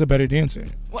 Who is a better dancer?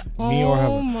 What? Me or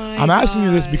Hava? My I'm asking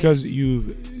you this God. because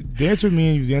you've danced with me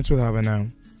and you've danced with Hava now.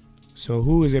 So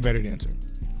who is a better dancer?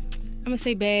 I'm gonna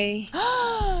say Bay.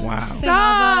 Wow. Stop!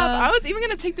 Hava. I was even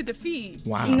gonna take the defeat.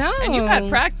 Wow. No. And you've had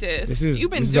practice.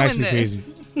 You've been doing actually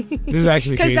this. crazy. This is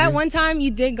actually Because crazy. that one time you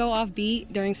did go off beat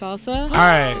during salsa. All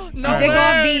right. No all They go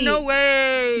off way! beat. No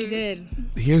way! He did.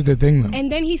 Here's the thing though. And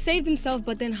then he saved himself,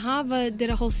 but then Hava did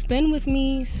a whole spin with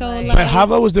me. So Right. like, But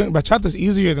Hava was doing bachata's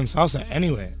easier than salsa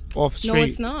anyway. Off no, straight,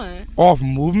 it's not. off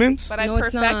movements. But I No,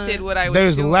 it's not. perfected what I was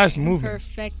There's doing. less movements.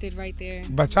 Perfected right there.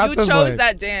 Bachata's You chose like,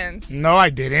 that dance. No, I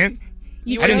didn't.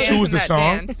 You I didn't were choose dancing the that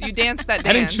song. Dance. You danced that dance.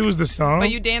 I didn't choose the song.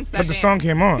 But you danced that But the dance. song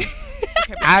came on. Okay,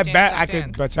 but I you danced bet that I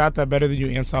could dance. bachata better than you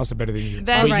and salsa better than you.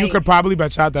 Then- but you Alright. could probably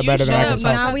bachata You better than I should, can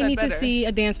but Now salsa. we that need to better. see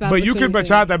a dance battle. But you could between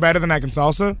two. bachata better than I can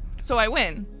salsa. So I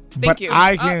win. Thank But you.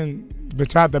 I can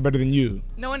bachata better than you.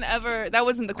 No one ever. That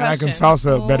wasn't the And I question. can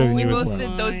salsa better than We you as both well.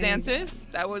 did those Fine. dances.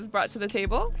 That was brought to the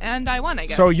table, and I won. I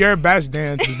guess. So your best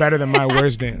dance is better than my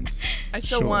worst dance. I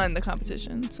still Sure. won the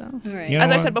competition. So, All right. You know as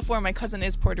I what? said before, my cousin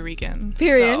is Puerto Rican.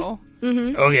 Period. So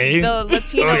Okay. the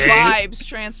Latina Okay. vibes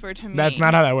transfer to me. That's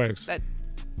not how that works. That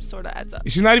sort of adds up.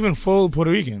 She's not even full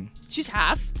Puerto Rican. She's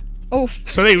half. Oh,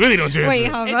 So they really don't transfer. wait,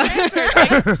 It Hava.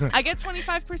 transfers. I get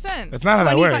 25%. That's not how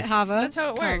that 25 works. Hava. That's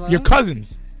how it works. Hava. Your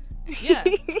cousins. Yeah.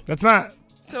 That's not.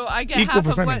 So I get Equal half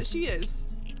percentage. of what she is.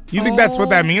 You think that's what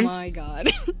that means? Oh my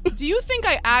God. Do you think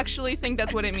I actually think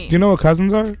that's what it means? Do you know what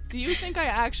cousins are? Do you think I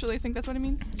actually think that's what it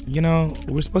means? You know,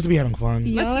 we're supposed to be having fun.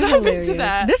 Y'all Let's are dive into hilarious.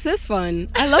 that. This is fun.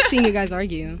 I love seeing you guys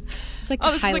argue. It's like Oh,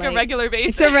 the this highlight. is like a regular basis.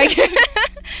 It's a regular.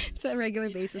 It's a regular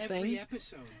basis thing.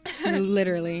 episode.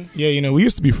 Literally. Yeah, you know, we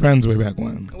used to be friends way back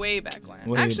when. Way back when.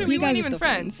 Way Actually, back we You weren't guys are even still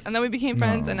friends. friends. And then we became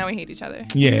friends, No. and now we hate each other.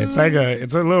 Yeah, it's like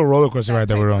it's a little roller coaster ride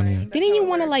that we're on here. Didn't you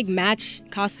want to like match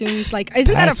costumes? Like,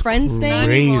 isn't that a That's friends thing?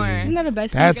 crazy. Isn't that a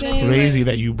best That's thing? crazy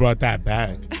that you brought that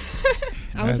back.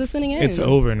 I was listening in. It's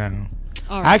over now.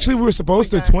 All right. Actually, we were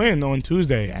supposed to Okay. twin on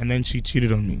Tuesday, and then she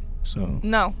cheated on me. So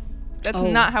No, that's Oh.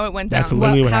 not how it went down. That's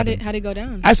literally what how happened. did it go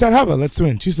down? I said, "Hava, let's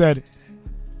twin." She said,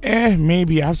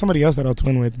 maybe I have somebody else that I'll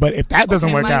twin with. But if that doesn't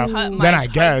And work my out, cou- then my I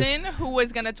guess. cousin who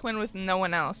was gonna twin with no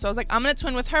one else. So I was like, I'm gonna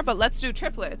twin with her, but let's do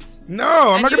triplets. No,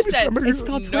 I'm And not you gonna be. said I'm not It's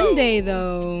gonna, called No. Twin Day,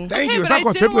 though. thank Okay, you. It's but not I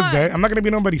called didn't triplets want- day. I'm not gonna be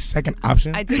nobody's second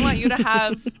option. I didn't want you to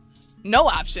have no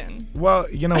option. Well,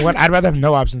 you know what? I'd rather have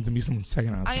no options than be someone's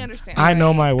second option. I understand. I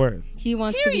know my worth. He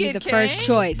wants to be Period, the Kay. first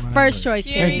choice. My First word. choice,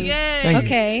 Thank you. Kay. Thank you.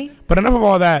 Okay. But enough of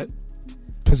all that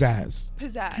pizzazz.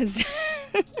 Pizzazz.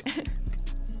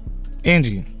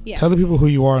 Angie, Yeah. tell the people who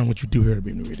you are and what you do here at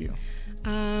Pregaming Radio.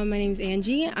 My name's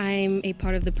Angie. I'm a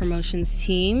part of the promotions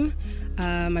team.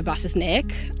 My boss is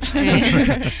Nick.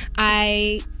 And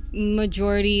I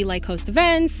majority like host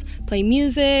events, play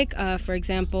music. For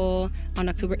example, on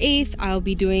October 8th, I'll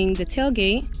be doing the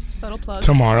tailgate. Subtle plug.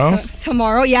 Tomorrow.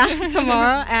 Tomorrow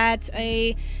at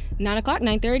a 9 o'clock,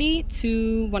 9:30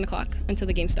 to 1 o'clock until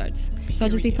the game starts. So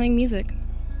I'll just be playing music.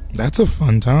 That's a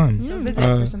fun time. So visit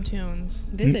for some tunes.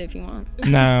 Visit if you want.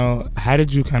 Now, how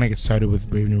did you kind of get started with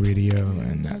Pregaming Radio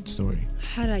and that story?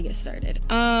 How did I get started?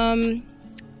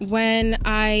 When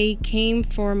I came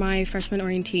for my freshman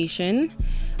orientation,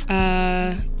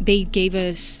 they gave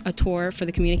us a tour for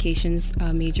the communications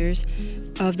majors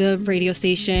of the radio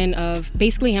station, of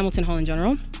basically Hamilton Hall in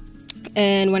general.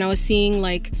 And when I was seeing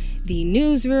like the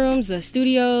newsrooms, the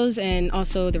studios, and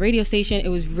also the radio station, it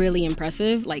was really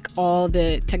impressive. Like all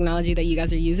the technology that you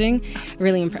guys are using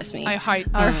really impressed me.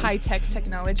 Our high-tech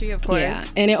technology, of course. Yeah,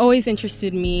 and it always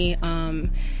interested me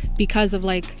because of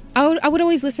like I would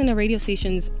always listen to radio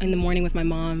stations in the morning with my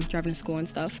mom driving to school and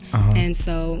stuff. And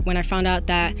so when I found out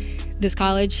that this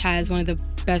college has one of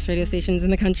the best radio stations in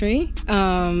the country,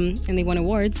 and they won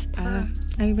awards, I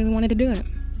really wanted to do it.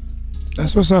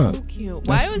 That's what's up. Cute.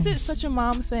 Why was it such a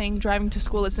mom thing driving to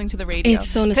school listening to the radio? It's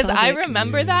so Because I nostalgic.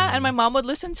 remember that, and my mom would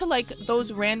listen to like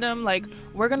those random like,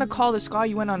 we're gonna call this guy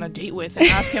you went on a date with and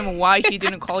ask him why he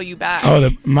didn't call you back. Oh,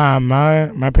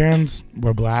 my parents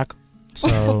were black,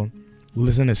 so we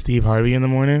listened to Steve Harvey in the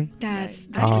morning. That's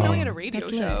I didn't know he had a Oh. radio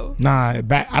That's lit. show. Nah, I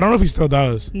don't know if he still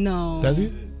does. no. Does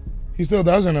he? He still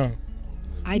does or no?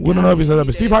 I We don't know if he still does, He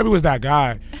but Steve did. Harvey was that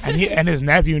guy, and his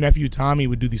nephew Tommy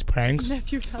would do these pranks.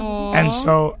 Nephew Tom. Aw. And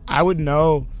so I would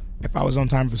know if I was on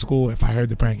time for school if I heard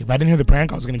the prank. If I didn't hear the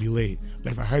prank, I was gonna be late.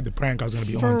 But if I heard the prank, I was gonna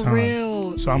be For on time.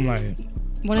 real. So I'm like,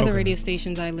 One of the Okay. radio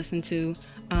stations I listened to,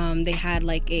 they had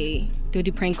like they would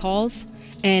do prank calls,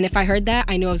 And if I heard that,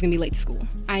 I knew I was gonna be late to school.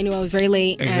 I knew I was very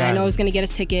late, and I know I was gonna get a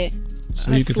ticket.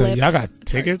 So you could tell y'all got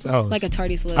tickets? Oh, like a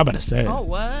tardy slip. I about to say. Oh,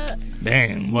 what?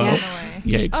 Damn. Well,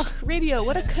 Yeah. yikes. Oh, radio,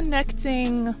 what a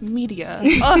connecting media.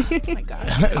 Oh my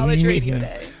God. College radio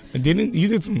day. You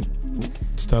did some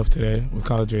stuff today with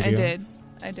college radio?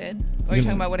 I did. Are you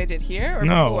talking about what I did here or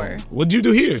no. before? What'd you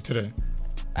do here today?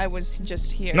 I was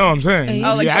just here. No, I'm saying.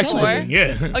 Oh, like you actually before? did,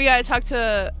 yeah. Oh yeah, I talked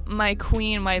to my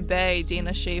queen, my bae,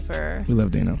 Dana Schaefer. We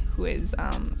love Dana. Who is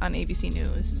on ABC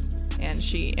News, and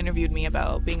she interviewed me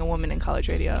about being a woman in college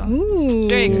radio. Ooh. It's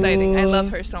very exciting. I love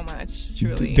her so much,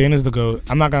 truly. Dana's the GOAT.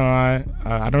 I'm not gonna lie.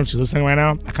 I don't know if she's listening right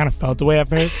now. I kind of felt the way at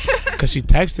first because she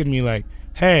texted me like,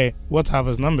 "Hey, what's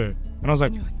Hava's number?" And I was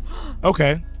like,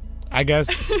 "Okay, I guess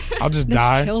I'll just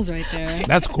die." That's chills right there.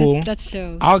 That's cool. That's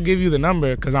chills. I'll give you the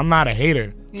number because I'm not a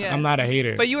hater. Yeah. I'm not a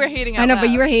hater. But you were hating out I know, loud. but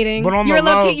you were hating. But on you the were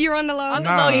low low. key. You were on the low. On the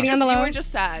Nah. low, Hating on the you low. were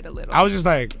just sad a little. I was just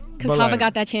like, Because Hava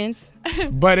got that chance.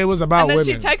 but it was about and then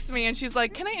women. she texted me and she's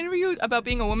like, "Can I interview you about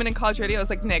being a woman in college radio?" I was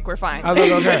like, "Nick, we're fine. I was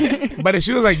like, okay. But if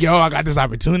she was like, yo, I got this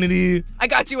opportunity, I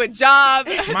got you a job.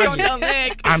 Don't you. tell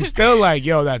Nick." I'm still like,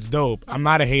 yo, that's dope. I'm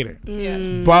not a hater.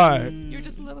 Yeah. But You're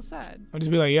just a little sad. I'll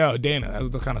just be like, yo, Dana, that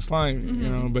was the kind of slime, you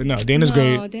know. But no, Dana's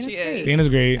great. Dana's She great. is. Dana's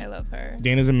great. I love her.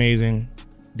 Dana's amazing.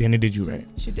 Dana did you right.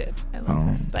 She did. I love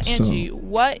her. But so- Angie,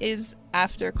 what is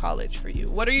after college for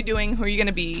you? What are you doing? Who are you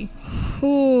gonna be?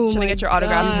 Ooh, Should I my get your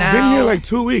autographs God. now? Been here like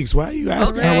 2 weeks. Why are you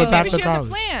asking her Okay, what's maybe after she has a college?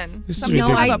 plan. This is Some people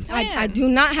No, ridiculous. have a plan. I do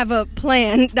not have a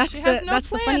plan. That's She has the no that's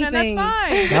plan, the funny and thing.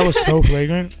 that's fine. That was so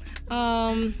flagrant.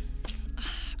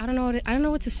 I don't know. I don't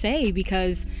know what to say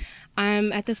because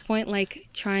I'm at this point like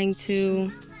trying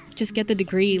to just get the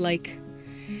degree, like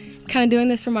kind of doing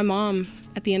this for my mom.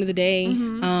 At the end of the day,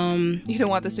 You don't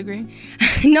want this degree?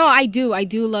 no, I do. I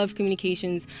do love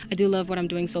communications. I do love what I'm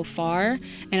doing so far,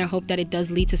 and I hope that it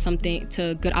does lead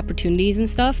to good opportunities and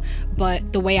stuff.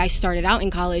 But the way I started out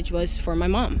in college was for my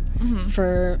mom,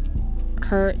 for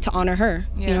her to honor her.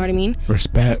 You Yeah. know what I mean?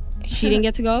 Respect. She didn't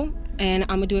get to go, and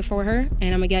I'm gonna do it for her,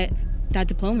 and I'm gonna get that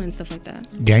diploma and stuff like that.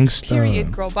 Gangsta.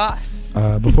 Period, girl boss.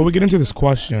 Before we get into this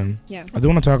question, Yeah. I do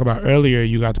want to talk about earlier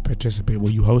you got to participate.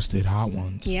 Well, you hosted Hot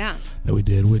Ones. Yeah. That we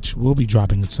did, which we'll be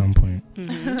dropping at some point.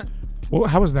 Well,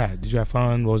 how was that? Did you have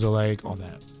fun? What was it like? All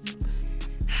that.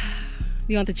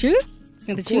 You want the truth?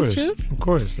 You want the truth? Of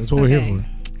course. That's what we're here Okay. for.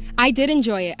 I did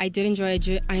enjoy it.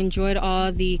 I enjoyed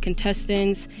all the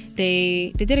contestants.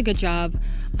 They did a good job.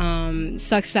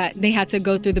 Sucks that they had to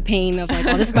go through the pain of like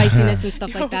all the spiciness and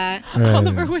stuff like that.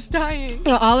 Oliver was dying.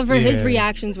 Oliver, his Yeah.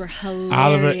 reactions were hilarious.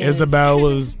 Oliver, Isabel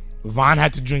was. Vaughn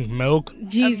had to drink milk.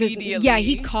 Jesus. Immediately. Yeah,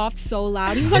 he coughed so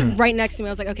loud. He was like right next to me.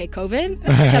 I was like, okay, COVID?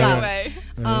 Chill out.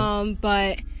 Anyway.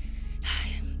 But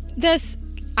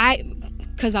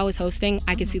because I was hosting,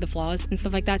 I could see the flaws and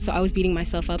stuff like that. So I was beating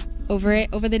myself up over it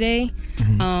over the day.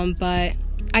 But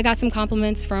I got some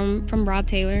compliments from Rob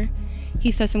Taylor.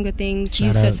 He said some good things. You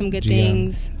Shout said out some good GM.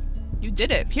 things. You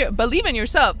did it. Believe in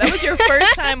yourself. That was your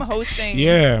first time hosting.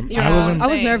 Yeah, your I was own in- I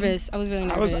was thing. nervous. I was really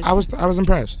nervous. I was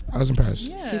impressed. I was impressed.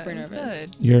 Yeah, Super it was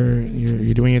nervous. good.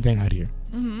 You're doing your thing out here.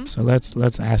 So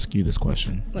let's ask you this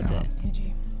question. What's it?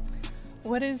 Angie,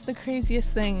 what is the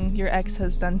craziest thing your ex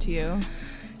has done to you?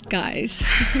 Guys.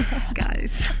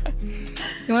 Guys.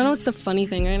 You wanna know what's the funny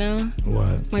thing right now?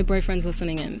 What? My boyfriend's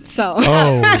listening in. So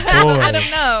Oh boy! I don't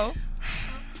know.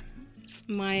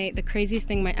 the craziest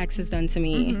thing my ex has done to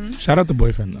me. Shout out the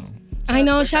boyfriend though. I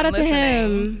know, Boyfriend shout out to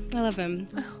listening. him. I love him.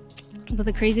 But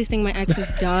the craziest thing my ex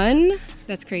has done,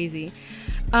 that's crazy.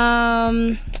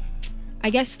 I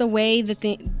guess the way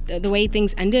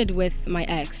things ended with my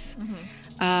ex.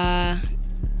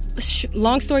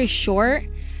 Long story short,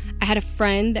 I had a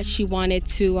friend that she wanted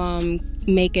to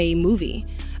make a movie.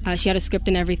 She had a script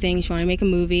and everything. She wanted to make a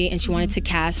movie, and she wanted to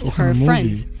cast What her kind of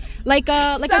friends, movie? like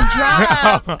a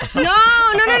drama.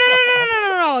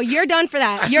 No! You're done for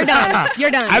that. You're done. You're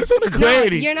done. I just wanted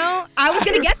clarity. No, you know, I was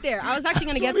gonna get there. I was actually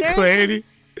gonna get there. Clarity.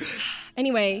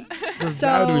 Anyway, That would've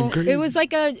so been crazy. it was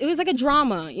like a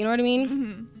drama. You know what I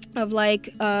mean? Of like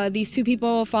these two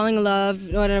people falling in love,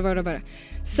 whatever.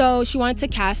 So she wanted to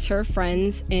cast her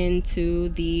friends into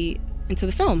the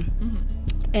film,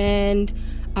 and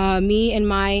me and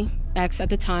my ex at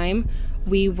the time,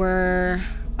 we were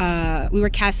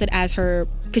casted as her,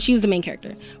 because she was the main character.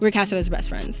 We were casted as best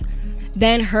friends.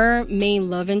 Then her main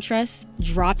love interest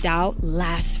dropped out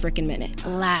last minute.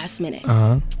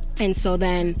 And so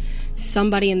then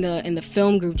somebody in the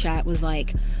film group chat was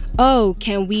like, "Oh,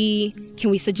 can we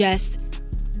suggest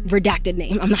redacted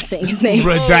name?" I'm not saying his name.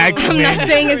 Redacted I'm not name.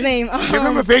 saying his name. Give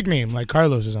him a fake name like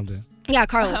Carlos or something. Yeah,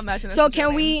 Carlos. Imagine this So is your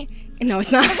can name. we? No,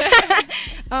 it's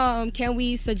not. Can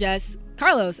we suggest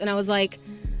Carlos. And I was like,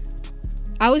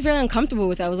 I was very uncomfortable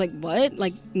with it. I was like, what?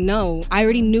 Like, no. I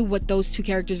already knew what those two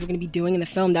characters were going to be doing in the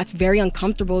film. That's very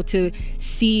uncomfortable to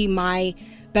see my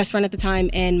best friend at the time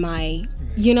and my,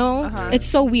 it's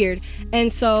so weird.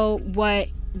 And so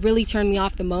what really turned me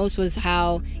off the most was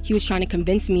how he was trying to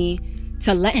convince me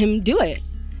to let him do it.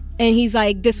 And he's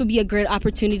like, this would be a great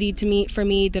opportunity for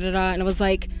me, da-da-da. And I was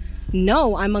like,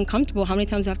 no, I'm uncomfortable. How many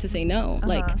times do I have to say no?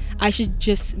 Like, I should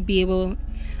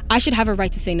have a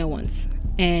right to say no once.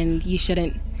 And you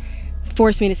shouldn't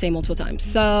force me to say multiple times.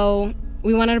 So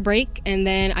we went on a break, and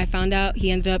then I found out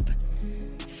he ended up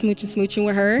smooching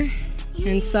with her.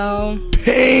 And so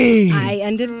I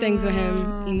ended things with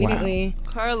him immediately.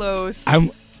 Wow. Carlos.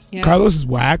 Carlos is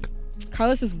whack.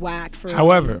 Carlos is whack.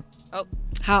 However.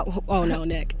 Oh no,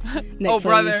 Nick. Nick, oh, please.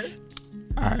 brother.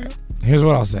 All right. Here's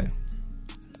what I'll say.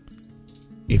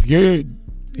 If you're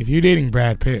dating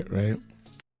Brad Pitt, right?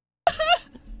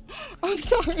 I'm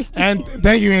sorry. And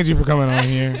thank you, Angie, for coming on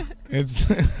here. It's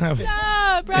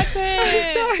yeah, Brad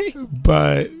Pitt. Sorry.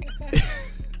 But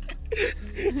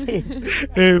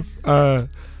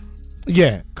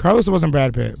Carlos wasn't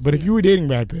Brad Pitt. But if you were dating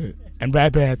Brad Pitt and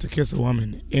Brad Pitt had to kiss a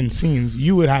woman in scenes,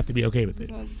 you would have to be okay with it.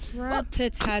 Well, Brad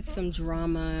Pitt's had some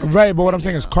drama. Right, but what I'm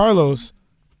saying is Carlos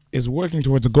is working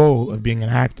towards a goal of being an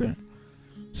actor.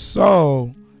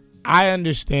 So I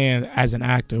understand as an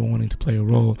actor wanting to play a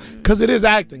role, because it is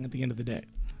acting at the end of the day.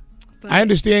 But I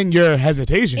understand your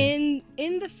hesitation.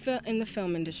 In the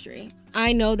film industry,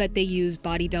 I know that they use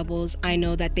body doubles. I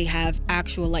know that they have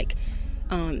actual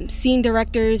scene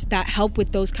directors that help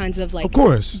with those kinds of of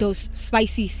course, those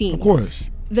spicy scenes. Of course.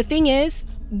 The thing is,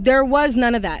 there was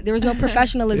none of that. There was no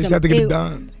professionalism. They just have to get it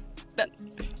done. But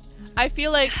I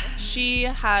feel like she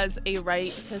has a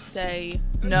right to say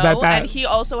no, and he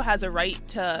also has a right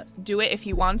to do it if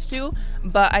he wants to.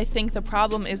 But I think the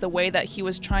problem is the way that he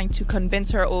was trying to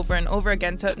convince her over and over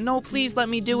again to, no, please let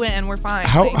me do it and we're fine.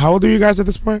 How old are you guys at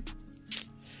this point?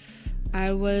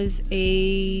 I was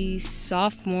a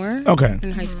sophomore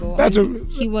in high school.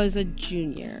 He was a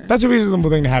junior. That's a reasonable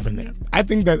thing to happen there. I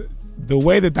think that the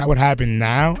way that would happen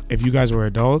now, if you guys were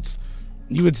adults,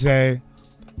 you would say,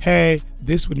 hey,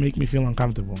 this would make me feel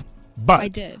uncomfortable.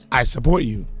 But I support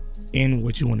you in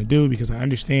what you want to do because I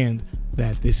understand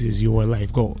that this is your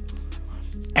life goal.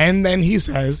 And then he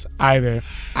says, either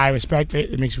I respect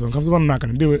it makes you feel uncomfortable, I'm not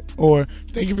going to do it, or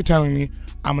thank you for telling me,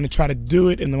 I'm going to try to do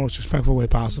it in the most respectful way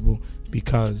possible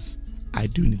because I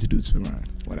do need to do this for Ryan.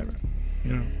 Whatever.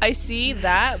 I see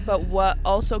that, but what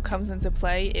also comes into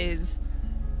play is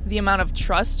the amount of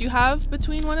trust you have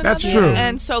between one another. That's true.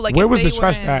 And so, where was the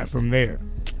trust at from there?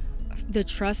 The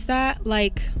trust at,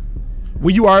 were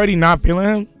you already not feeling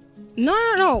him?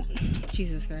 No.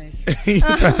 Jesus Christ.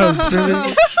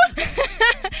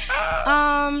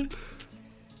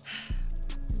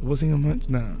 Was he a much?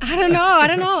 No. I don't know. I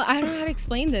don't know how to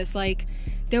explain this.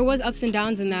 There was ups and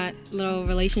downs in that little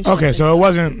relationship. Okay, so it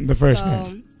wasn't the first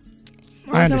thing.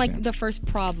 It wasn't the first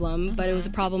problem, but it was a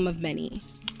problem of many.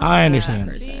 I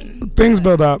understand. Things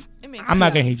build up. I'm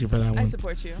not gonna hate you for that one. I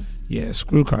support you. Yeah,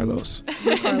 screw Carlos.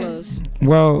 Carlos.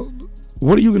 Well,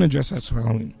 what are you gonna dress as for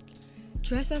Halloween?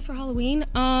 Dress as for Halloween?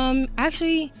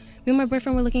 Actually, me and my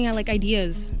boyfriend were looking at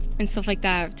ideas and stuff like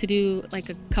that to do a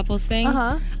couples thing.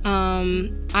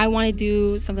 I want to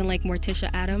do something like Morticia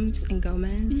Adams and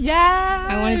Gomez. Yeah.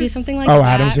 I want to do something like that. Oh,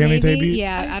 Adam's Family type beat?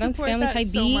 Yeah, Adam's Family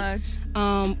type beat.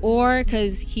 Or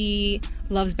because he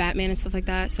loves Batman and stuff like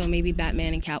that, so maybe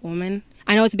Batman and Catwoman.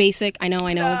 I know it's basic. I know,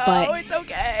 but it's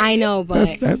okay. I know,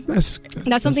 but that's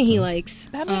something he likes.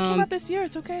 Batman came out this year.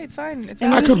 It's okay. It's fine. It's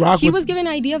I could rock. He was given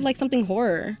an idea of something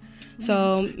horror,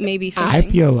 so maybe something. I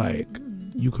feel like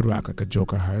you could rock a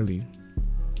Joker Harley.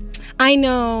 I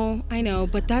know,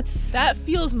 but that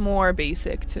feels more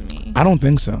basic to me. I don't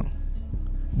think so,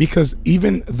 because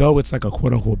even though it's a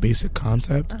quote unquote basic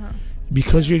concept,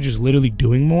 because you're just literally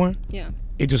doing more,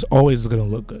 it just always is gonna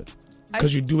look good.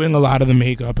 Because you're doing a lot of the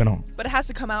makeup and all. But it has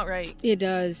to come out right. It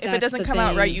does. If it doesn't come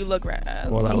out right, you look right.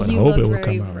 Well, I would hope it would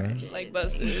come out right.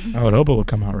 Busted. I would hope it would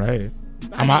come out right.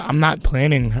 I'm not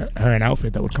planning her an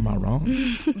outfit that would come out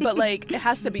wrong. But it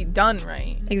has to be done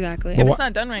right. Exactly. If it's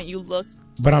not done right, you look.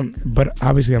 But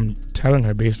obviously I'm telling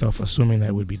her based off assuming that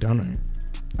it would be done right.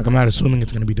 I'm not assuming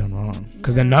it's gonna be done wrong,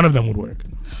 because then none of them would work.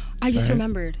 I just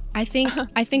remembered. I think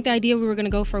the idea we were gonna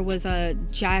go for was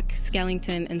Jack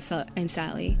Skellington and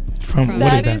Sally. From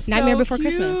what is that? Nightmare Before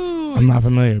Christmas. I'm not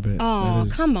familiar, but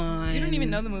come on. You don't even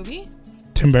know the movie?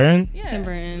 Tim Burton? Yeah. Tim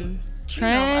Burton.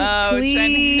 Trent,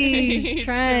 please.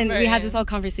 Trent. We had this whole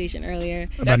conversation earlier.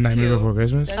 About Nightmare Before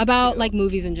Christmas? About like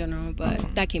movies in general, but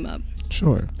that came up.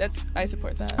 Sure. I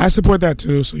support that. I support that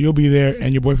too. So you'll be there,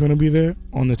 and your boyfriend will be there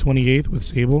on the 28th with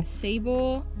Sable.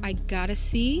 Sable, I gotta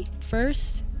see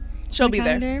first. She'll be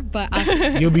there. But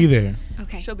You'll be there.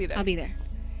 Okay. She'll be there. I'll be there.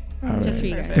 All Just right. for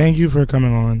you guys. Thank you for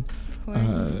coming on. Of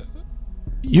course.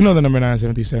 You know the number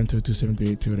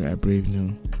 977-227-382 Twitter at Brave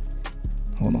Noon.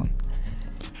 Hold on.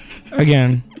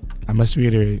 Again, I must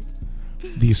reiterate,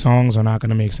 these songs are not going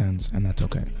to make sense, and that's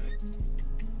okay.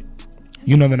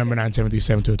 You know the number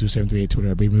 977-227-382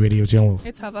 Twitter at Brave Noon Radio. Jen Wolf.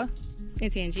 It's Hava.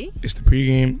 It's Angie. It's the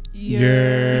pregame.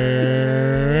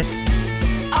 Yeah.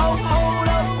 Oh, hold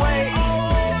up, wait.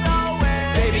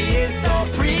 Baby, it's the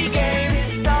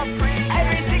pregame.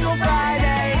 Every single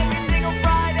Friday.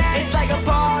 It's like a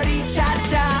party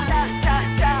cha-cha.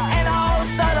 And a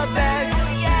host of the best.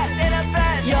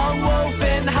 Young Wolf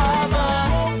and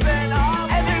Hava.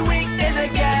 Every week there's a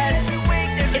guest.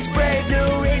 It's Brave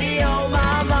New Radio,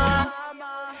 mama.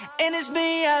 And it's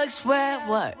me, Alex Webb.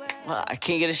 What? Well, I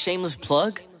can't get a shameless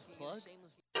plug?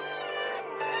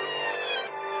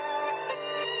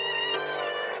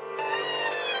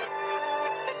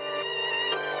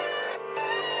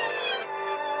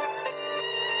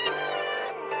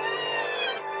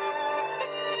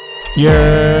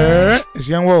 Yeah. It's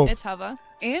Young Wolf. It's Hava.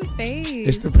 And Faith.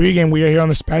 It's the pregame. We are here on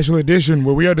the special edition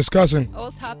where we are discussing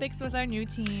Old topics with our new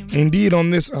team. indeed on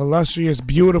this illustrious,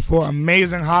 beautiful,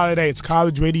 amazing holiday. It's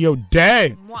College Radio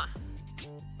Day. Mwah.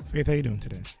 Faith, how you doing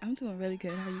today? I'm doing really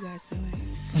good. How you guys doing?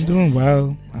 I'm doing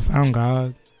well. I found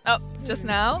God. Oh, just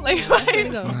now? Like, That's where we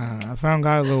go. Nah, I found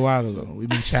God a little while ago. We've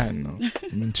been chatting though.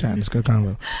 It's good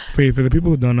convo. Faith, for the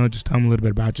people who don't know, just tell them a little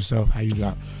bit about yourself, how you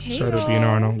got started at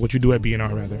BNR, what you do at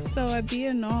BNR rather. So at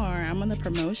BNR, I'm on the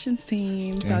promotions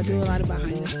team, so I do a lot of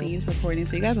behind the scenes reporting.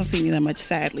 So you guys don't see me that much,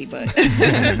 sadly, but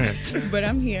but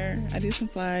I'm here. I do some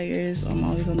flyers. I'm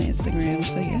always on the Instagram.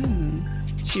 So yeah.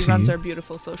 she runs our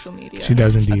beautiful social media. She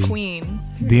does indeed. A queen.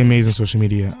 The amazing social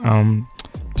media.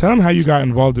 Tell them how you got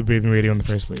involved with Braving Radio in the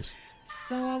first place.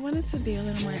 So I wanted to be a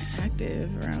little more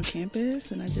active around campus,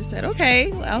 and I just said,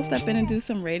 okay, I'll step in and do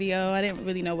some radio. I didn't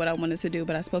really know what I wanted to do,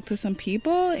 but I spoke to some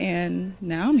people, and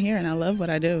now I'm here, and I love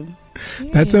what I do.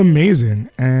 That's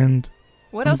amazing. And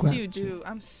What else do you do?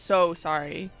 I'm so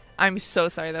sorry. That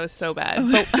was so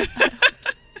bad. But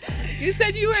you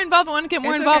said you were involved. I want to get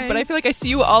more involved, but I feel like I see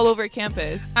you all over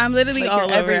campus. I'm literally all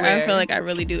over. Everywhere. I feel like I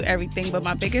really do everything. But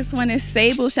my biggest one is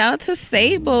Sable. Shout out to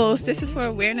Sable. Sisters for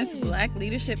Awareness, Black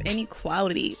Leadership, and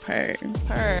Equality.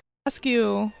 Ask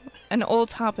you an old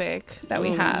topic that we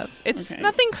have. It's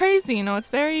nothing crazy, it's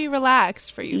very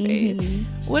relaxed for you, Faith.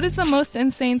 What is the most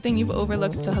insane thing you've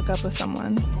overlooked to hook up with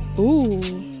someone? Ooh.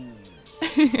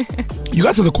 You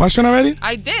got to the question already?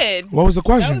 I did. What was the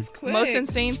question? That was quick. Most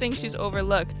insane thing she's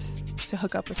overlooked to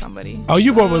hook up with somebody. Oh,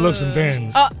 you've overlooked some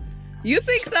things. You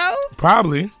think so?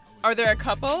 Probably. Are there a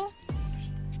couple?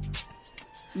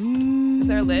 Is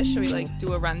there a list? Should we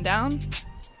do a rundown?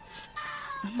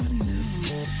 I don't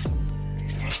know.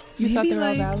 You thought Maybe, they were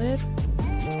all valid?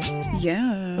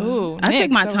 Yeah. Ooh, I Nick,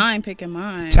 take my so- time picking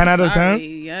mine. 10 out of 10?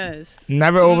 Yes.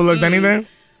 Never overlooked anything?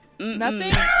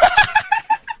 Nothing?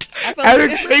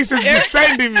 Eric's face is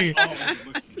sending me.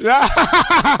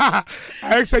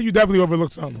 Eric said you definitely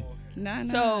overlooked something. Nah.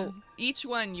 So each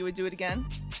one you would do it again?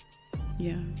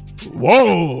 Yeah.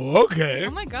 Whoa, okay.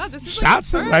 Oh my god, this is Shot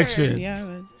selection. Yeah.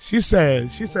 But She said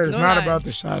it's No, not no. about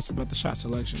the shots, about the shot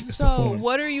selection. It's the So form.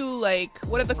 what are you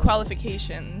what are the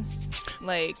qualifications?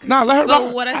 Nah, let her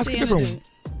So what I ask see a in different the one.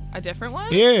 A different one?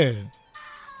 Yeah.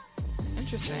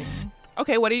 Interesting.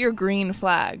 Okay, what are your green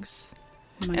flags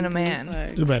my in a green man?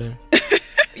 flags. Do better.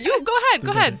 You go ahead.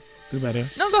 Go ahead. Do better.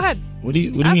 No, go ahead. What do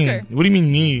you Ask mean? her. What do you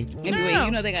mean me? Anyway, No.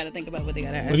 you know they gotta think about what they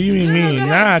gotta ask. What do you mean No, me? go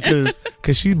Nah, ahead.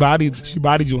 cause she bodied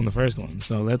you on the first one.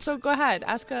 So let's. So go ahead.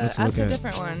 Ask Let's a look at it.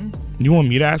 different one. You want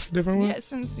me to ask a different one? Yeah,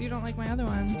 since you don't like my other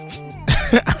one.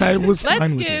 I was Let's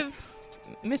fine with give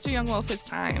Mr. Young Wolf his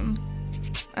time.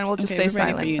 And we'll just Okay, stay we're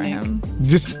ready silent for you, for him. it.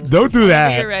 Just don't do You're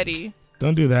that. ready.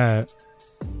 Don't do that.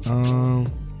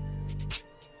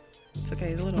 It's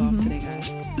okay. It's a little off today, guys.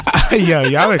 Yeah,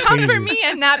 y'all are Come crazy. for me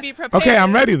and not be prepared. Okay,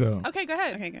 I'm ready though. Okay, go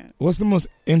ahead. Okay, good. What's the most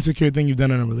insecure thing you've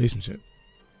done in a relationship?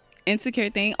 Insecure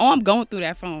thing. Oh, I'm going through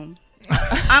that phone.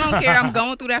 I don't care. I'm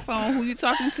going through that phone. Who you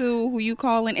talking to? Who you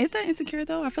calling? Is that insecure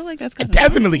though? I feel like that's kind of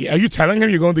Definitely. Are you telling him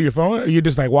you're going through your phone, or you're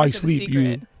just like while you Keep it a sleep?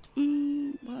 secret.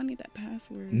 Well, I need that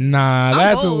password. Nah, I'm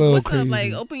that's a bold. little What's crazy. up?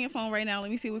 Like, open your phone right now.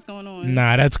 Let me see what's going on.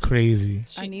 Nah, that's crazy.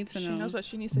 I need to She know. knows what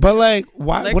she needs to But do. like,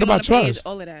 why? Lurking What on about the page, trust?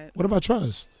 all of that. What about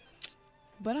trust?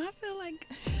 But I feel like,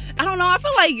 I don't know. I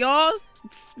feel like y'all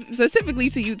specifically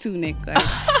to you too, Nick. Like,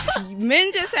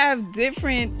 men just have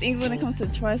different things when it comes to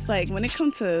trust. Like when it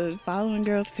comes to following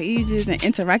girls' pages and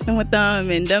interacting with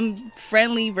them and them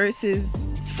friendly versus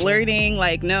flirting.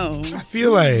 Like, no. I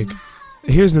feel like,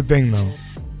 here's the thing though.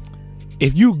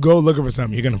 If you go looking for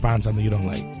something, you're gonna find something you don't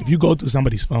like. If you go through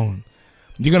somebody's phone,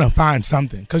 you're gonna find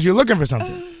something because you're looking for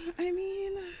something.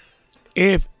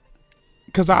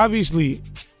 Because obviously,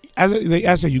 as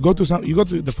I said, you go through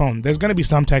the phone. There's gonna be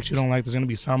some text you don't like. There's gonna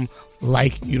be some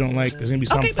like you don't like. There's gonna be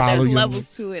some follow but there's you.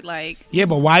 levels to it, like. Yeah,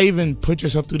 but why even put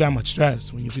yourself through that much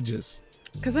stress when you could just?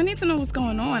 Because I need to know what's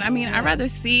going on. I mean, I'd rather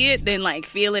see it than like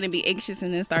feel it and be anxious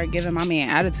and then start giving my man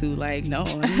attitude. Like, no,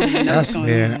 I need to know what's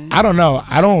going on. I don't know.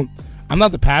 I'm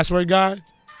not the password guy.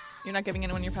 You're not giving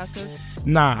anyone your passcode?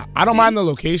 Nah, I don't mind the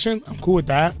location. I'm cool with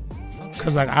that.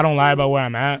 Because like I don't lie about where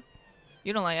I'm at.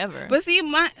 You don't lie ever. But see,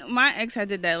 my ex had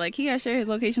did that. Like, he had shared his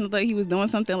location, like he was doing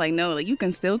something. Like, no, like you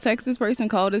can still text this person,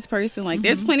 call this person. Like,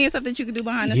 there's plenty of stuff that you can do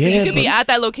behind the scenes. You could be at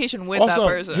that location with also, that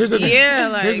person. Here's the thing. Yeah,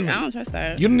 like I don't trust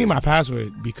that. You don't need my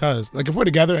password because, like, if we're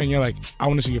together and you're like, I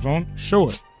want to see your phone,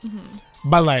 sure.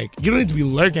 But like, you don't need to be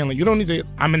lurking. Like, you don't need to.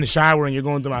 I'm in the shower and you're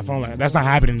going through my phone. Like, that's not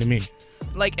happening to me.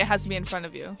 Like, it has to be in front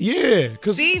of you. Yeah,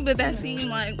 cause but that seemed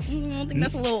like I don't think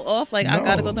that's a little off. Like, I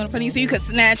gotta go through in front of you so you could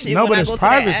snatch it. No, when but I it's go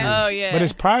privacy. To that. Oh yeah. But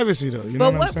it's privacy though. You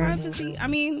know what I'm saying? Privacy? I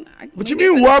mean, what you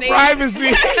mean? What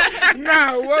privacy?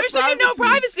 Nah, what there should privacy? be no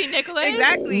privacy, Nicholas.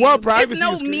 Exactly. What privacy?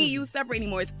 It's no me, you separate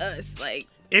anymore. It's us. Like,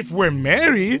 if we're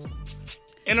married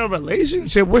in a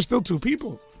relationship, we're still two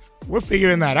people. We're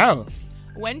figuring that out.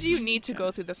 When do you need to go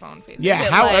through the phone phase? Yeah,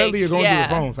 how early you're going through the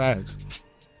phone? Facts.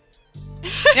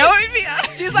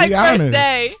 She's like, first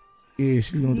day. Yeah,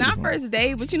 she's going not first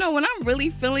day, but you know, when I'm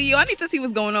really feeling you, I need to see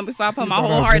what's going on before I put my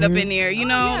whole heart up in there. You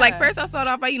know, like first I start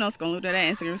off by scrolling through that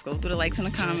Instagram, scroll through the likes and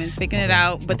the comments, picking it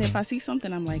out. But then if I see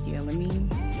something, I'm like, yeah, let me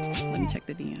check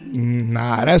the DM.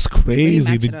 Nah, that's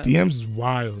crazy. The DMs is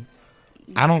wild.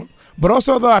 I don't. But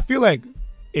also though, I feel like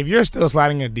if you're still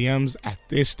sliding your DMs at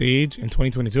this stage in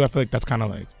 2022, I feel like that's kind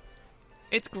of like.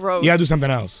 It's gross. You gotta do something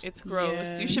else. It's gross.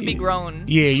 Yeah. You should be grown.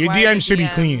 Yeah, your DMs should be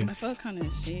clean. I feel kind of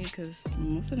shit because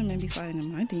most of them men be sliding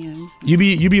in my DMs. You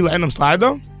be letting them slide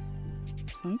though?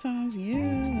 Sometimes,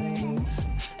 yeah. Like,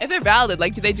 if they're valid,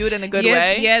 like, do they do it in a good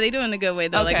way? Yeah, they do it in a good way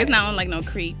though. Okay. Like, it's not on like no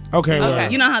creep. Okay.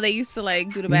 Right. You know how they used to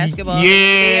like do the basketball?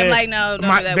 Yeah. I'm like, no,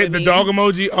 don't do that with the me. dog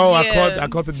emoji. Oh, yeah. I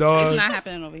caught the dog. It's not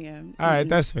happening over here. All right,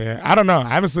 that's fair. I don't know. I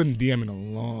haven't slid in DM in a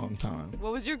long time.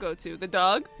 What was your go-to? The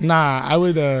dog? Nah, I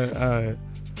would.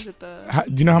 Is it the?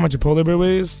 Do you know how much a polar bear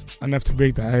weighs? Enough to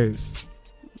break the ice.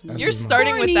 You're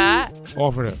starting with that?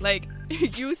 All for it. Like,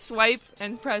 you swipe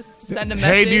and press send a message.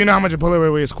 Hey, do you know how much a polar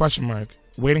bear weighs? Question mark.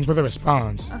 Waiting for the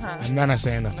response. And then I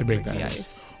say enough to break the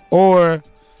ice. Or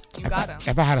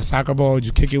if I had a soccer ball, would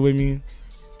you kick it with me?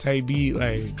 Type beat,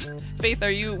 like. Faith,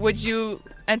 would you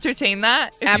entertain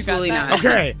that? Absolutely not.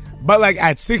 Okay, but like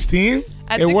at 16,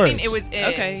 at it 16, works. It was it.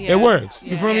 Okay, yeah. It works.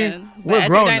 You feel me? We're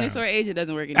grown at dinosaur age, it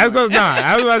doesn't work anymore. I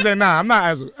was saying, nah, I'm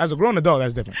not as a grown adult.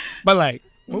 That's different. But like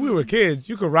when we were kids,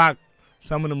 you could rock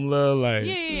some of them little like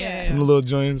some of the little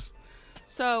joints.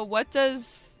 So what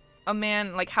does a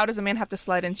man like? How does a man have to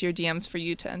slide into your DMs for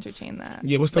you to entertain that?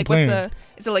 Yeah, what's the plan?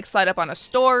 Is it like slide up on a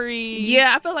story?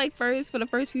 Yeah, I feel like for the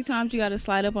first few times you got to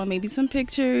slide up on maybe some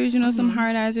pictures, some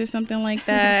hard eyes or something like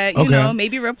that. You know,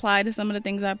 maybe reply to some of the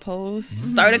things I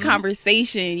post. Start a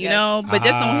conversation, you know, but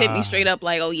just don't hit me straight up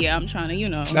like, oh yeah, I'm trying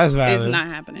to, That's valid. It's not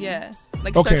happening. Yeah.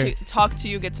 Like start to talk to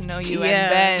you, get to know you, and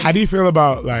then. How do you feel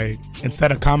about like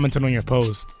instead of commenting on your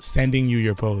post, sending you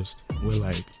your post with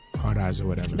like hard eyes or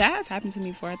whatever? That has happened to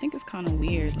me before. I think it's kind of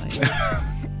weird. Like,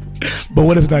 but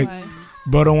what if like,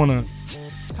 bro, don't wanna,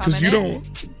 because you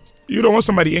don't want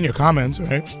somebody in your comments,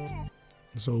 right?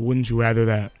 So wouldn't you rather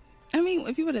that? I mean,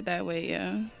 if you put it that way,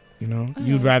 yeah. You know,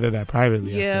 you'd rather that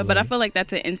privately. Yeah, but I feel like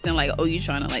that's an instant like, oh, you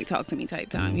trying to like talk to me type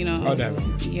time, you know? Oh,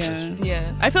 definitely.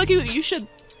 Yeah. I feel like you should.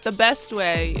 The best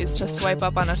way is to swipe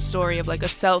up on a story of like a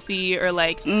selfie or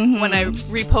like when I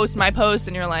repost my post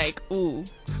and you're like, ooh,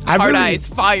 hard eyes,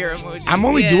 fire emoji. I'm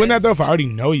only doing that though if I already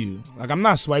know you. Like I'm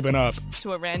not swiping up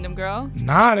to a random girl.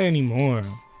 Not anymore.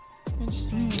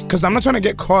 Because I'm not trying to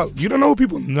get caught. You don't know who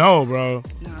people know, bro.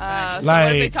 So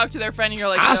like, if they talk to their friend and you're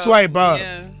like, I swipe up.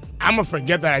 I'm going to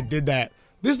forget that I did that.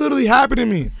 This literally happened to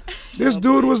me. This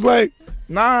dude was like,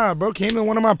 nah, bro, came to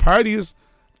one of my parties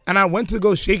and I went to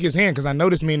go shake his hand because I know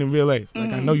this man in real life.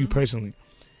 Like, I know you personally.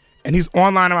 And he's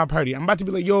online at my party. I'm about to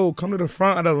be like, yo, come to the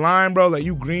front of the line, bro. Like,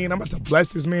 you green. I'm about to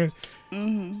bless this man.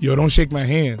 Yo, don't shake my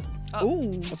hand. Ooh.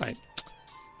 I was like,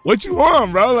 what you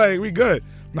want, bro? Like, we good.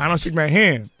 Nah, I don't shake my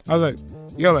hand. I was like,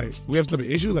 yo, like, we have some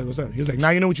issue? Like, what's up? He was like, nah,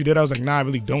 you know what you did? I was like, nah, I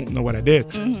really don't know what I did.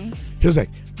 Mm-hmm. He was like,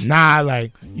 nah,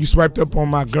 like, you swiped up on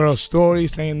my girl's story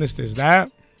saying this,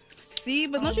 that. See,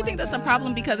 but don't you think that's a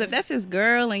problem? Because if that's his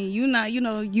girl and you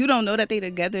don't know that they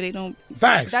together, they don't.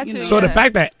 Facts. So the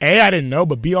fact that A, I didn't know,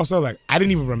 but B, also, like, I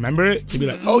didn't even remember it to be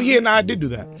like, oh, yeah, nah, I did do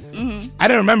that. Mm-hmm. I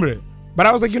didn't remember it. But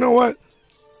I was like, you know what?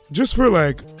 Just for,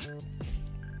 like,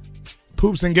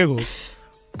 poops and giggles,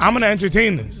 I'm going to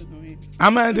entertain this.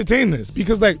 I'm going to entertain this.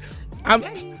 Because, like, I'm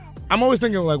always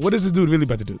thinking, like, what is this dude really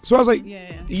about to do? So I was like,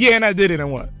 yeah, and I did it,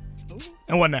 and what?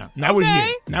 And what now? Now we're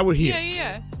here. Now we're here.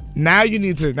 Yeah. Now you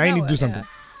need to do something.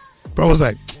 Bro was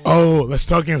like, oh, let's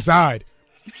talk inside.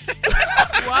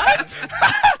 What?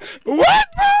 What,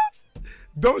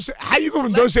 bro? How you go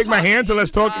from don't shake my hand to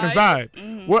let's talk inside?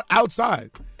 Mm-hmm. We're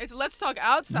outside. It's let's talk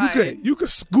outside. You could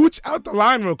scooch out the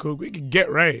line real quick. We could get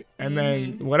right, and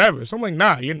then whatever. So I'm like,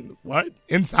 nah, you what?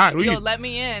 Inside? What let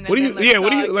me in. What are you? Yeah,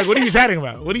 what are you like? What are you chatting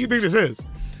about? What do you think this is?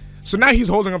 So now he's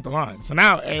holding up the line. So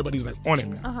now everybody's like on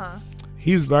him now.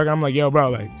 He's like, I'm like, yo, bro,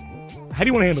 like, how do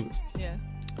you want to handle this? Yeah.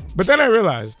 But then I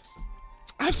realized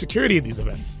I have security at these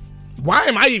events. Why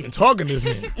am I even talking to this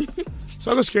man?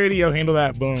 So the security, yo, handle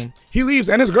that. Boom. He leaves,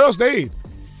 and his girl stayed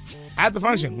at the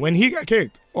function when he got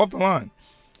kicked off the line.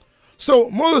 So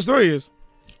moral of the story is,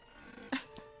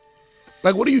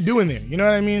 like, what are you doing there? You know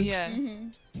what I mean? Yeah.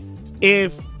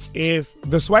 If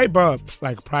the swipe up,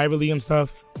 like, privately and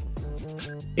stuff,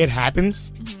 it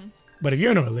happens. But if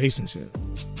you're in a relationship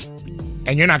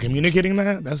and you're not communicating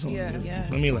that, that's on you.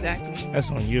 For me, like, that's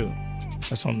on you.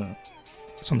 That's on the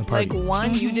party. Like,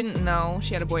 one, you didn't know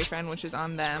she had a boyfriend, which is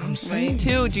on them. Right?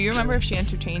 Two, do you remember if she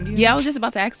entertained you? Yeah, I was just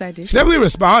about to ask that. She definitely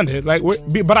responded, like,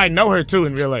 but I know her too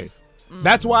in real life.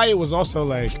 That's why it was also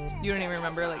like. You don't even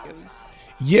remember, like, it was.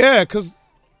 Yeah, cause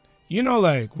you know,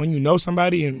 like, when you know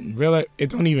somebody in real life, it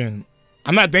don't even.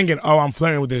 I'm not thinking, oh, I'm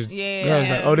flirting with this girl. It's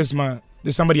like, oh, this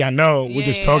somebody I know. We're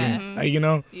just talking, like, you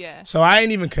know. Yeah. So I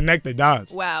ain't even connect the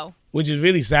dots. Wow. Which is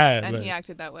really sad. And but he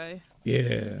acted that way.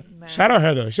 Yeah. Man. Shout out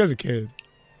her though. She has a kid.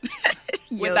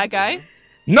 With that guy?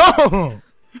 No. What?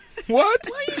 Why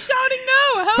are you shouting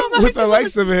no? How am I with the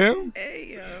likes of him?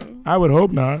 Hey, yo. I would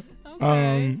hope not.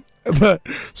 Okay. But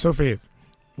so Faith,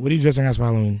 what are you dressing as for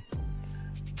Halloween?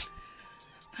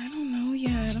 I don't know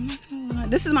yet. I'm not gonna lie.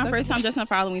 This is my first time dressing up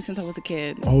for Halloween since I was a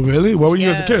kid. Oh really? What were you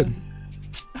as a kid?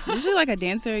 Usually like a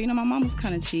dancer. You know, my mom was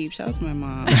kind of cheap. Shout out to my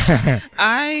mom.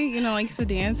 I used to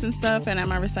dance and stuff, and at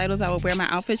my recitals, I would wear my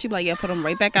outfit. She'd be like, yeah, put them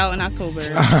right back out in October.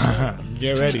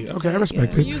 Get ready. Okay, I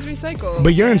respect it. Use recycle.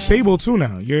 But you're in Sable too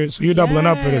now. You're doubling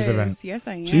up for this event. Yes,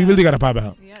 I am. So you really got to pop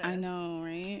out. Yeah. I know,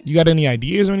 right? You got any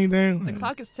ideas or anything? The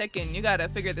clock is ticking. You got to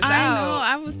figure this I out. know.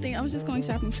 I was just going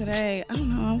shopping today. I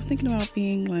don't know. I was thinking about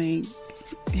being like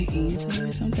an angel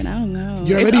or something. I don't know.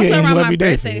 You're already an angel every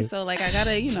day. It's also around my birthday, so like I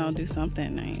gotta, do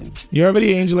something nice. You're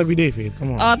already an angel every day, Faith.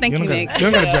 Come on. Oh, thank you, Nick. You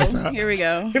don't gotta dress up. Here we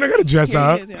go. You don't gotta dress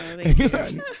up.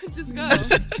 Just go.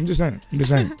 I'm just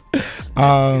saying.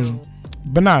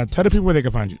 But nah, tell the people where they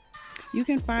can find you. You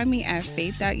can find me at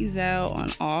faith.ezel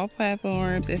on all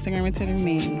platforms, Instagram and Twitter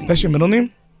mainly. That's your middle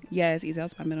name? Yes,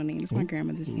 Ezel's my middle name. It's my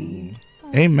grandmother's name.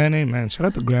 Amen. Shout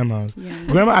out to grandmas. Yeah.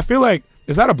 Grandma, I feel like,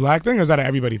 is that a black thing or is that an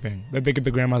everybody thing that they get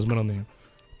the grandma's middle name?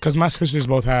 Because my sisters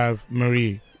both have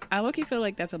Marie. I low-key feel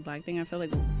like that's a black thing. I feel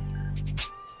like...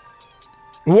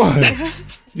 What?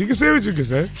 You can say what you can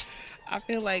say. I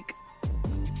feel like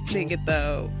they get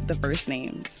the first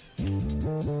names.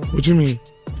 What you mean?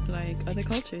 Like other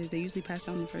cultures, they usually pass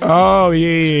down the first Oh,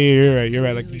 yeah. You're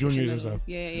right. Like the juniors and stuff.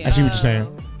 Yeah. I see what you're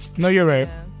saying. No, you're right.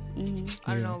 Yeah.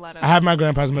 I don't know a lot of. I have my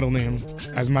grandpa's middle name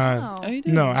as my. Oh, you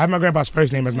do? No, I have my grandpa's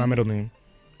first name as my middle name.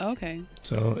 Okay.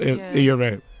 So you're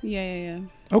right. Yeah.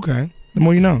 Okay. The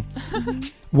more you know.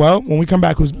 Well, when we come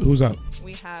back, who's up?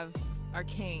 We have our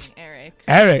king, Eric.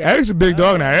 Eric's a big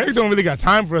dog now. Eric don't really got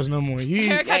time for us no more.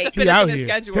 Eric has to fit he us out in his here.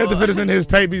 schedule. He had to fit us in his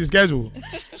tight busy schedule.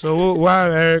 So we'll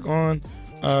have Eric on.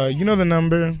 You know the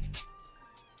number.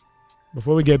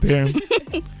 Before we get there,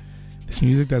 this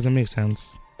music doesn't make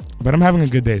sense. But I'm having a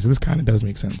good day, so this kind of does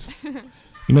make sense.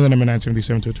 You know the number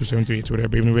 977-227-3. It's whatever.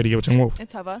 Baby Radio with Young Wolf.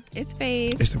 It's Hava. It's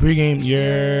Faith. It's the pregame.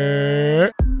 Yeah.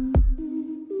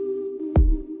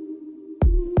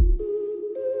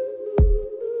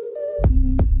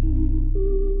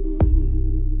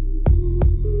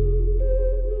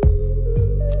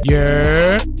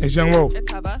 Yeah. It's Young Wolf.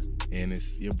 It's Hava. And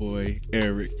it's your boy,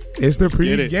 Eric. It's the Let's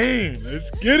get it. pregame. Let's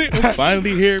get it. We're finally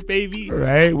here, baby.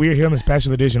 Right? We're here on a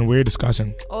special edition. We're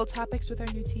discussing. Old topics with our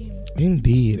new team.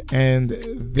 Indeed. And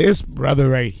this brother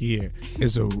right here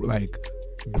is a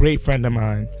great friend of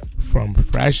mine from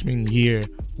freshman year.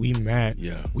 We met.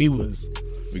 Yeah. We was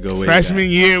We go way Freshman back.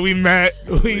 year we met.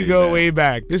 We go back. way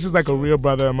back. This is like a real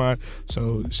brother of mine.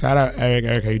 So shout out Eric.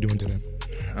 Eric, how you doing today?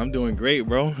 I'm doing great,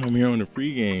 bro. I'm here on the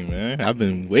pregame, man. I've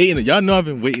been waiting. Y'all know I've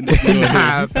been waiting to be on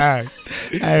Nah, here. facts.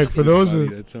 Eric, for those of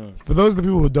That time. the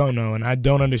people who don't know, and I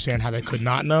don't understand how they could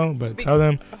not know, but tell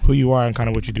them who you are and kind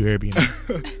of what you do here at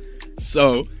BNI.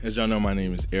 So, as y'all know, my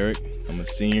name is Eric. I'm a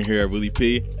senior here at Willie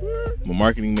P. I'm a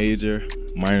marketing major,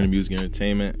 minor in music and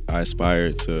entertainment. I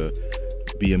aspire to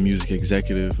be a music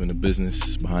executive in the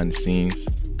business behind the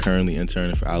scenes. Currently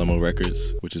interning for Alamo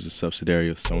Records, which is a subsidiary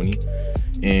of Sony.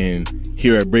 And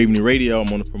here at Pregaming Radio,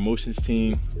 I'm on the promotions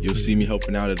team. You'll see me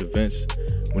helping out at events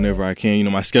whenever I can. You know,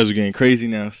 my schedule getting crazy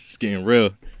now. It's getting real.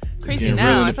 Crazy getting now.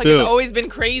 real in I the feel like field. it's always been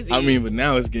crazy. I mean, but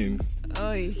now it's getting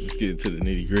Oy. to the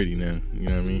nitty gritty now. You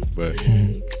know what I mean? But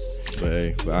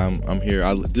hey, I'm here.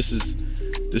 This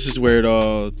is where it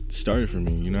all started for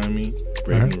me. You know what I mean?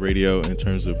 Pregaming Radio in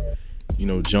terms of, you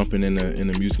know, jumping in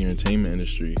the music and entertainment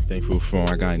industry. Thankful for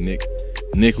my guy Nick.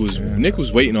 Nick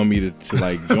was waiting on me to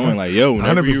like join. Like, yo,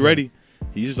 whenever 100%. you're ready.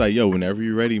 He's just like, yo, whenever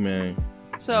you're ready, man.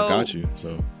 So I got you.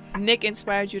 So Nick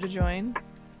inspired you to join,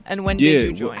 and when did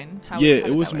you join? How it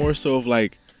did was that more work? so of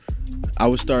like I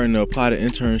was starting to apply to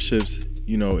internships,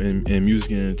 you know, in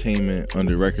music and entertainment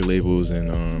under record labels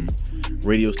and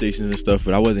radio stations and stuff,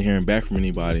 but I wasn't hearing back from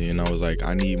anybody, and I was like,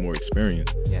 I need more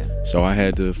experience. Yeah. So I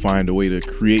had to find a way to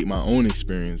create my own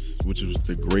experience, which was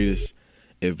the greatest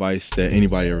advice that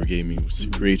anybody ever gave me, was to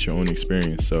create your own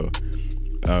experience. So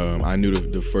I knew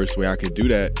the first way I could do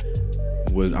that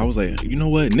was, I was like, you know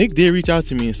what, Nick did reach out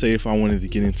to me and say if I wanted to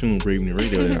get into Pregaming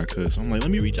Radio that I could. So I'm like,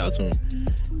 let me reach out to him.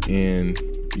 And,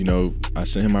 you know, I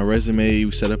sent him my resume,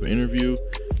 we set up an interview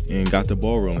and got the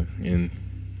ball rolling. And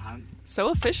So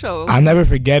official. I'll never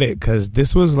forget it because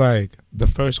this was like the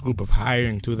first group of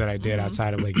hiring too that I did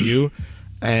outside of like you,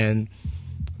 and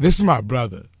this is my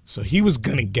brother, so he was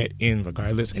gonna get in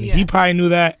regardless, and he probably knew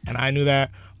that, and I knew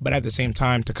that, but at the same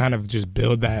time to kind of just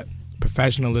build that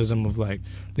professionalism of like,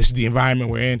 this is the environment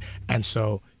we're in, and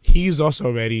so he's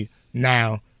also ready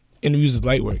now. Interviews is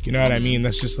light work, you know what I mean?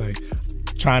 That's just like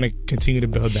trying to continue to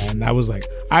build that, and that was like,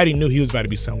 I already knew he was about to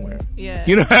be somewhere. Yeah.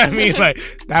 You know what I mean? Like,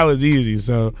 that was easy.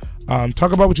 So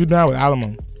talk about what you do now with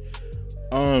Alamo.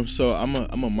 So I'm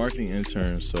a marketing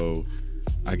intern, so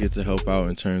I get to help out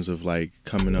in terms of like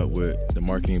coming up with the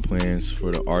marketing plans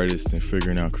for the artists and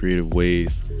figuring out creative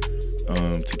ways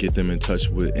to get them in touch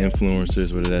with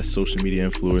influencers, whether that's social media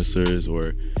influencers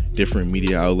or different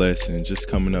media outlets, and just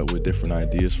coming up with different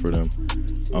ideas for them.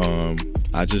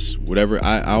 I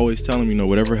always tell them, you know,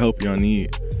 whatever help y'all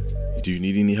need. Do you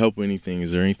need any help with anything?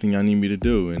 Is there anything y'all need me to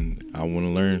do? And I want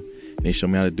to learn. They show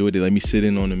me how to do it. They let me sit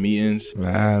in on the meetings.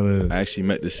 Valid. I actually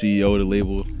met the CEO of the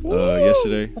label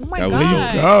yesterday. Oh my That God.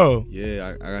 was dope. Go.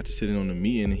 Yeah, I got to sit in on the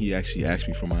meeting, and he actually asked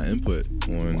me for my input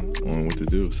on what to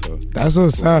do. So That's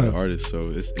what's for the up. artist. So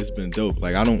it's been dope.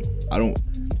 Like I don't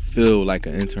feel like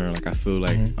an intern. Like I feel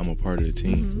like I'm a part of the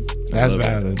team. I That's love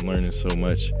it. valid. I'm learning so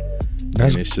much.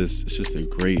 That's And it's just a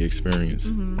great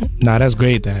experience. Nah, that's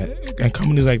great. That and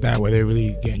companies like that where they're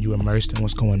really getting you immersed in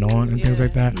what's going on and things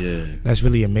like that. Yeah. That's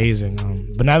really amazing.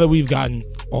 But now that we've gotten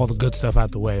all the good stuff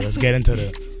out the way, let's get into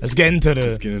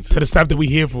the stuff that we're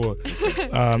here for.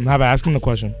 Have I asked him the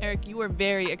question? Eric, you were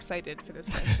very excited for this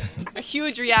question. A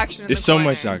huge reaction. In There's the so corner.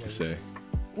 much I could say.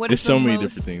 What There's is so the many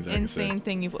most different things I can say. insane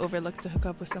thing you've overlooked to hook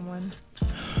up with someone?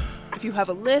 If you have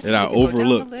a list, That I you can go down the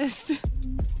overlooked. list.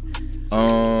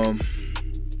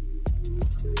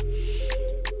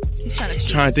 He's trying to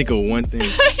choose. Trying to think of one thing to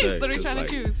say. He's literally 'cause, trying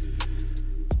to choose.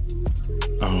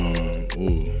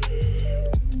 Ooh.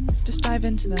 Just dive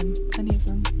into them. Any of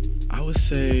them. I would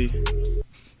say,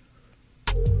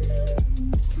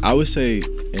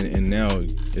 and now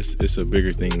it's a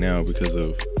bigger thing now because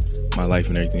of my life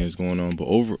and everything that's going on. But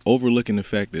overlooking the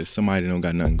fact that somebody don't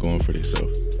got nothing going for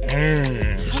themselves.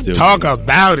 Still Talk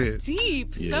about it.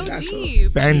 Deep. Yeah. So That's deep. a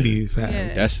Fendi fact.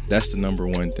 Yeah. That's the number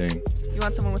one thing. You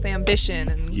want someone with ambition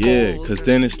and Yeah, goals because and-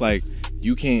 then it's like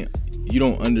you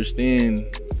don't understand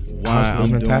why Hustler I'm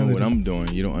doing mentality. what I'm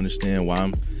doing. You don't understand why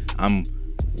I'm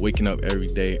waking up every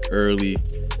day early,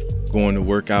 going to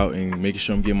work out and making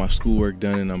sure I'm getting my schoolwork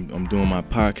done, and I'm doing my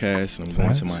podcast, and I'm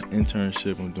going to my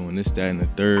internship, I'm doing this, that, and the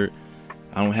third.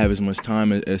 I don't have as much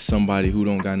time as somebody who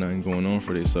don't got nothing going on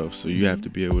for themselves. So you have to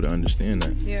be able to understand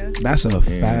that. Yeah. That's a And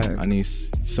fact. I need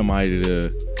somebody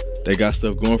that got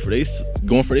stuff going for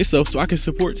themselves, so I can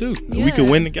support too. And we can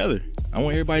Yeah. win together. I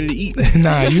want everybody to eat.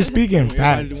 Nah, you speaking I want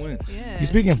everybody facts. to win. Yeah. You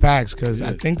speaking facts because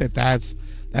I Yeah. think that's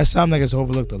something that gets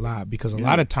overlooked a lot because a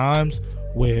lot of times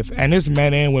and there's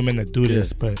men and women that do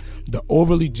this, but the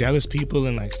overly jealous people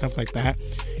and like stuff like that,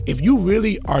 if you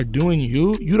really are doing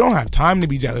you don't have time to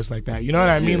be jealous like that. You know what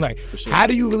I mean? Like, sure. How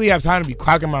do you really have time to be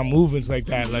clocking my movements like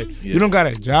that? Like, you don't got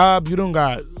a job, you don't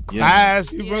got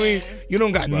class, you feel me? You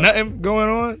don't got nothing going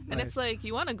on. And it's like,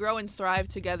 you want to grow and thrive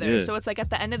together. So it's like, at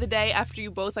the end of the day, after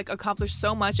you both like accomplished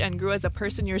so much and grew as a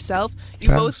person yourself, you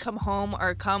both come home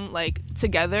or come like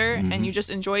together and you just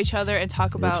enjoy each other and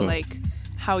talk about like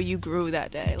how you grew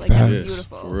that day. Like, that's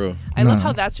beautiful. For real. I love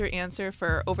how that's your answer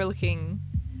for overlooking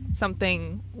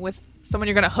something with someone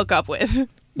you're gonna hook up with.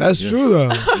 That's true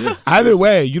though. Either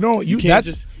way,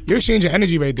 you're exchanging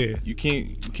energy right there. You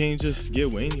can't just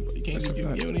get with anybody. You can't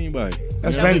get with anybody.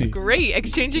 That's Fendi. Great.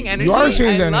 Exchanging energy. You are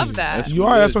exchanging energy. I love that.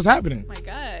 That's what's happening. Oh my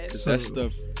God. That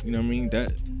stuff, you know what I mean?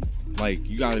 That, like,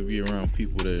 you gotta be around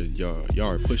people that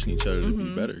y'all are pushing each other to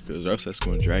be better, because else that's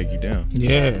gonna drag you down.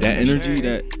 Yeah. That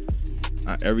energy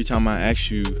every time I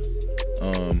ask you,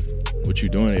 what you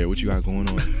doing there? What you got going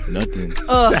on? Nothing.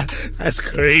 That's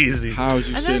crazy. How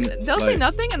you? And then they'll say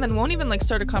nothing, and then won't even like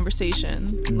start a conversation.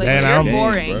 Like, man, you're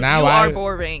boring. Now you are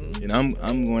boring. And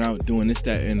I'm going out doing this,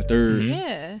 that, and the third.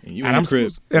 Yeah. And you in the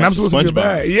crib. I'm supposed to feel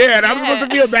bad. Yeah, and I'm supposed to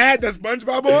feel bad that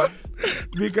SpongeBob on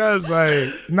because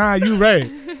like, you right.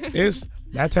 It's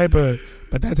that type of.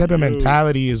 But that type of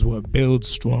mentality is what builds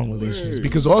strong relationships.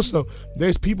 Because also,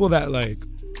 there's people that like.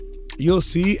 You'll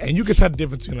see, and you can tell the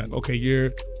difference between like, okay,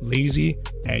 you're lazy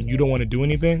and you don't want to do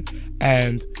anything,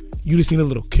 and you just need a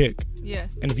little kick. Yeah.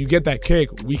 And if you get that kick,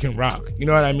 we can rock. You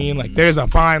know what I mean? Like, there's a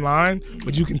fine line,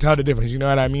 but you can tell the difference. You know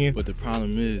what I mean? But the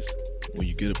problem is, when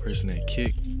you get a person that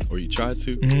kick, or you try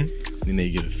to, then they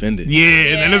get offended.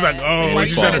 Yeah, and then it's like, oh, what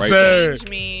you trying to say?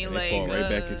 They fall right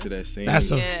back into that same.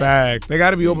 That's a fact. They got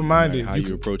to be open-minded. How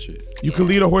you approach it. You could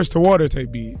lead a horse to water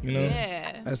type beat, you know? Yeah.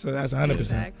 That's 100%.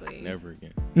 Exactly. Never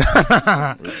again.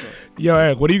 Yo,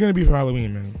 Eric, what are you going to be for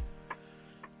Halloween, man?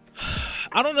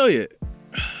 I don't know yet.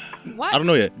 What? I don't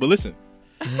know yet, but listen.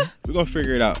 We're going to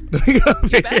figure it out.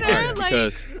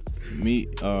 Because me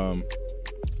and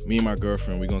my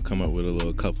girlfriend, we're going to come up with a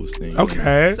little couples thing.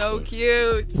 Okay. So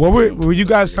cute. Were you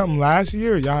guys something last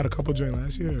year? Y'all had a couple joint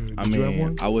last year?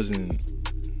 I wasn't.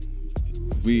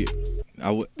 We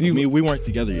weren't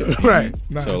together yet. Right.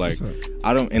 So like,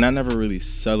 I never really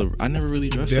celebrate. I never really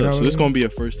dressed up. So it's gonna be a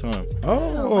first time.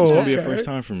 Oh, it's gonna be a first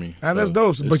time for me. And that's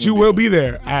dope. But you will be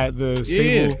there at the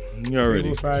Sable BNR. You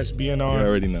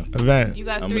already know event. You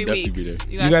got 3 weeks.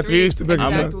 Be there. You got 3 weeks to pick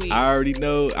I already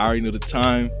know. I already know the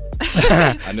time.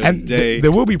 I know the day.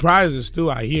 There will be prizes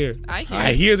too. I hear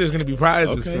there's gonna be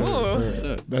prizes.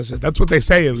 Okay. That's what they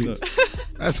say at least.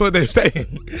 That's what they're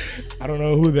saying. I don't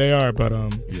know who they are, but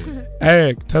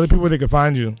Eric, tell the people where they can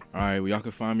find you. All right, well, y'all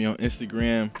can find me on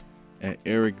Instagram at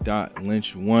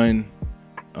eric.lynch1.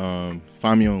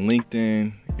 Find me on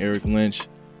LinkedIn, Eric Lynch.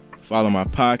 Follow my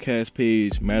podcast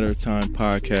page, Matter of Time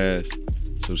Podcast.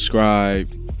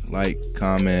 Subscribe, like,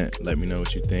 comment, let me know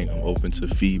what you think. I'm open to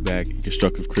feedback,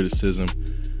 constructive criticism.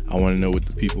 I want to know what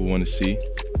the people want to see.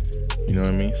 You know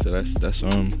what I mean? So that's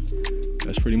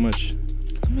pretty much.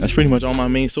 That's pretty much all my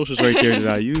main socials right there that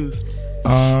I use.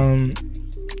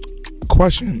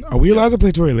 Question: are we allowed to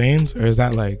play Tory Lanez, or is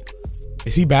that like,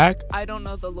 is he back? I don't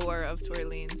know the lore of Tory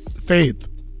Lanez. Faith,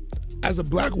 as a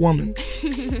black woman,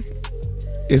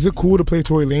 is it cool to play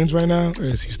Tory Lanez right now, or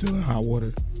is he still in hot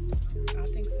water? I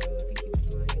think so. I think he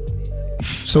was lying a little bit.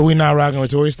 So we not rocking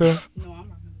with Tory still? No, I'm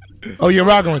rocking. Oh, you're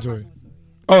rocking with Tory.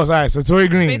 Oh, sorry. So Tory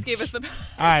Green. Faith gave us the.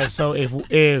 All right. So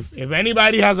if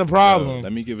anybody has a problem,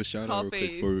 let me give a shout out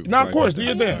real quick. No, of course. Do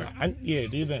your thing.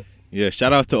 Do your thing. Yeah,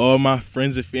 shout out to all my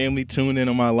friends and family tuning in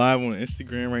on my live on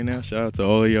Instagram right now. Shout out to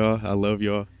all of y'all. I love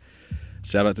y'all.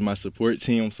 Shout out to my support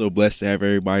team. I'm so blessed to have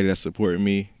everybody that supported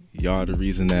me. Y'all are the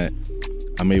reason that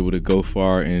I'm able to go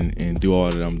far and do all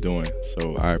that I'm doing.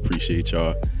 So I appreciate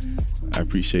y'all. I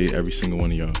appreciate every single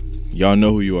one of y'all. Y'all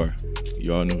know who you are.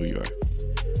 Y'all know who you are.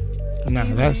 Nah,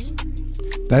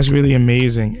 that's really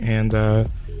amazing. And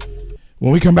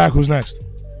when we come back, who's next?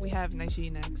 We have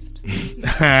Najee next.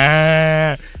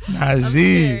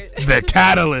 Najee, the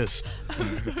catalyst.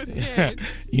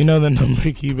 You know the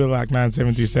number. Keep it locked.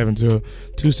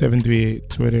 973-720-2738.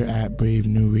 Twitter at Brave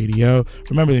New Radio.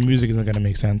 Remember, the music isn't gonna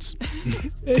make sense.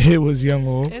 It was Young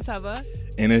O. It's Hava.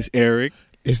 And it's Eric.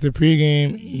 It's the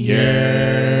pregame.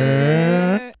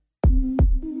 Yeah.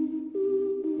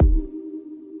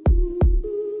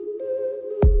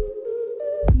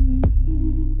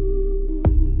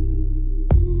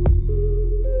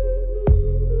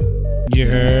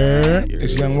 Yeah,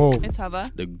 it's Young Wolf. It's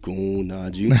Hava. The Goon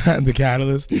Najee. The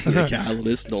Catalyst. The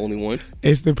Catalyst, the only one.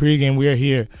 It's the pregame. We are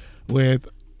here with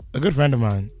a good friend of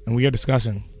mine, and we are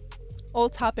discussing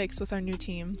old topics with our new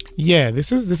team. Yeah, this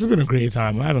has been a great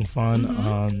time. I'm having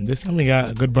fun. This time we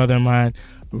got a good brother of mine.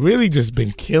 Really just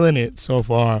been killing it so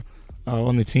far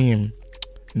on the team.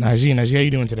 Najee, how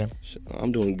you doing today?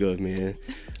 I'm doing good, man.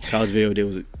 College video day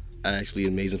was actually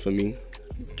amazing for me.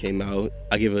 Came out.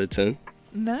 I give it a 10.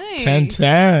 Nice.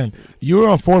 10. You were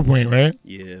on 4-point, right?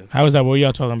 Yeah. How was that? What were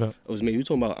y'all talking about? It was me. We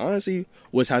talking about, honestly,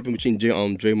 what's happened between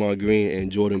Draymond Green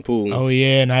and Jordan Poole. Oh,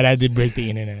 yeah. Now that did break the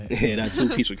internet. Yeah, that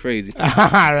two-piece was crazy.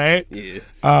 Right? Yeah.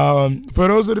 For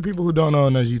those of the people who don't know,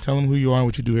 Najee, tell them who you are and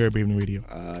what you do here at Pregaming Radio.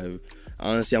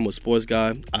 Honestly, I'm a sports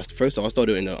guy. First of all, I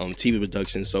started in the TV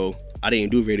production, so I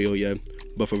didn't do radio yet.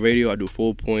 But for radio, I do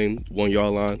 4-point, 1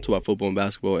 yard line, 2 out football and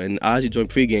basketball. And I actually joined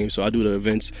Pregame, so I do the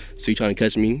events. So you trying to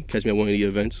catch me at one of the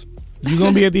events. You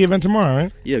gonna be at the event tomorrow,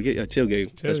 right? Yeah, get a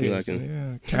tailgate. Catch me like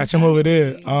yeah, catch him over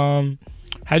there.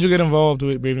 How'd you get involved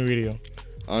with Pregaming Radio?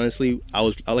 Honestly, I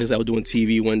was doing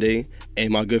TV one day,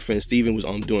 and my good friend Steven was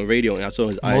doing radio, and I saw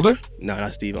his Mulder? Nah,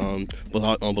 not Steve.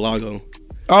 Balago.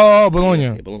 Oh, Bologna.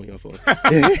 Yeah, Bologna.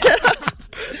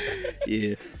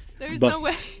 Yeah. There's no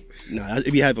way. Nah,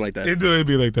 it be happening like that. It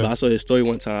be like that. But I saw his story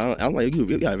one time. I'm like, you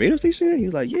got a radio station?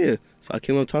 He's like, yeah. So I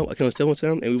came on top. I came on set one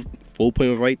time, and 4-point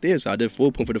was right there. So I did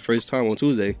 4-point for the first time on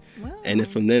Tuesday. Wow. And then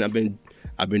from then, I've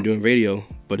been doing radio.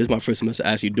 But this is my first semester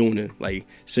actually doing it, like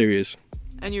serious.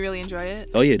 And you really enjoy it?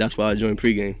 Oh yeah, that's why I joined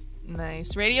Pregame.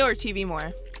 Nice. Radio or TV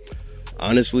more?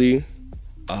 Honestly,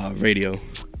 radio.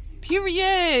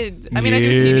 Period. I mean, I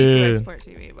do TV too. I support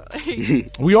TV, but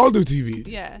like we all do TV.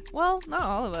 Yeah. Well, not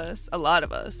all of us. A lot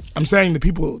of us. I'm saying the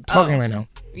people talking right now.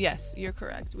 Yes, you're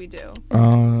correct. We do.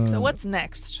 So what's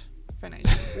next for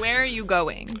Nigeria? Where are you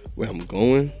going? Where I'm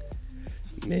going?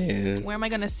 Man. Where am I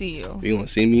gonna see you? You gonna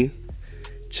see me?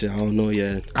 Chill, I don't know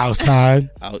yet. Outside?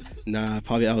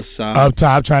 Probably outside. Up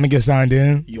top, trying to get signed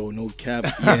in? Yo, no cap.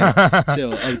 Yeah.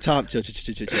 Chill. Up top. Chill.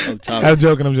 Up top. I'm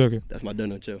joking. That's my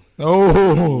dinner. Chill.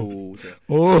 Oh,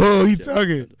 he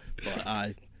talking.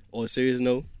 But on a serious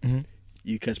note,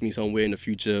 you catch me somewhere in the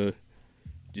future,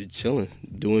 just chilling,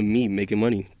 doing me, making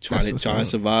money, trying to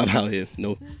survive out here.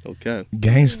 No cap.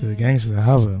 Gangster.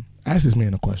 However, ask this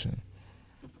man a question.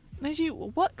 Najee,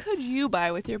 what could you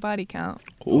buy with your body count?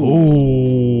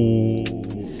 Ooh.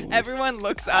 Everyone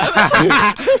looks up.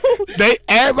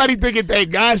 Everybody thinking, thank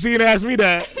God she didn't ask me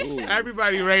that. Ooh.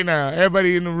 Everybody right now,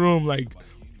 everybody in the room like,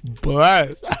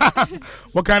 blessed.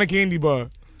 What kind of candy bar?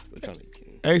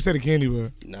 I said a candy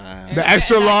bar. Nah. The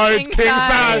extra large,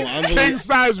 king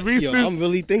size Reese's. Yo, I'm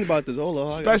really thinking about this. Hold on.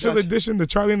 Special edition, the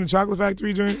Charlie and the Chocolate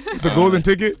Factory drink, the golden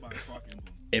ticket.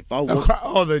 If I walk,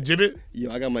 the gibbet. Yo,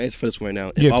 I got my answer for this right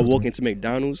now. If I walk into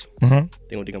McDonald's, they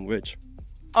don't think I'm rich.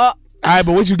 All right,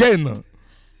 but what you getting though?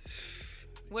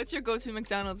 What's your go-to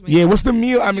McDonald's meal? Yeah, what's the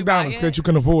meal at McDonald's that you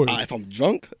can afford? If I'm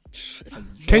drunk,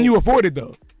 can you afford it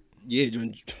though? Yeah,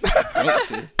 drunk.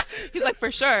 He's like, for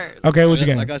sure. Okay, what you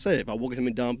getting? Like I said, if I walk into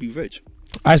McDonald's, be rich.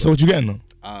 All right, so what you getting though?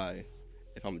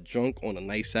 If I'm drunk on a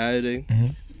nice Saturday,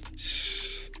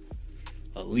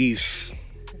 at least.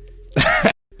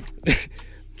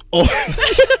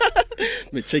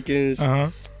 McChickens.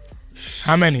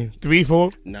 How many? 3,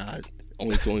 4? Nah,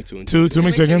 only two. Two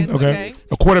McChickens. Okay.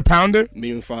 A quarter pounder.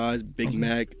 Medium fries. Big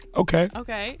Mac. Okay.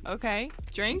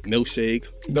 Drink. Milkshake.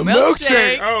 The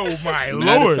milkshake. Oh my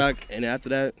Lord. And after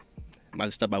that, I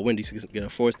might stop by Wendy's to get a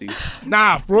Frosty.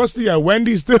 Nah, Frosty at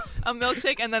Wendy's still. A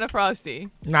milkshake and then a Frosty.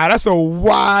 Nah, that's a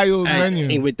wild menu.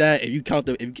 And with that, if you count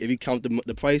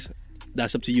the price,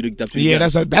 that's up to you. That's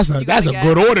a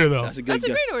good order though. That's a great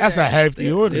order. That's a hefty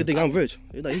order. They think I'm rich.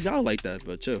 They're like, you gotta like that,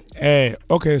 but chill. Hey,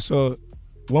 okay, so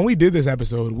when we did this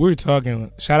episode, we were talking.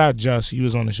 Shout out Just, he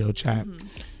was on the show chat,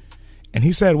 and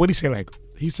he said, what did he say? Like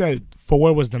he said,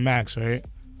 4 was the max, right?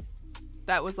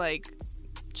 That was like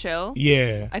chill.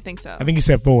 Yeah, I think so. I think he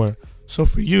said 4. So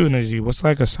for you, Najee, what's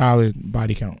like a solid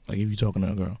body count? Like if you're talking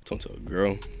to a girl. Talking to a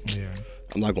girl. Yeah.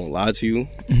 I'm not gonna lie to you.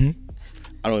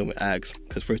 I don't even ask,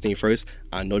 because first thing first,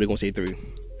 I know they're going to say 3.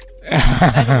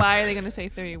 And why are they going to say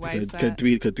 3? Why is that?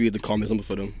 Because 3 is the calmest number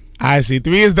for them. I see.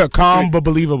 3 is the calm but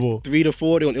believable. 3 to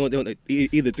 4,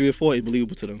 either 3 or 4 is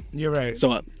believable to them. You're right.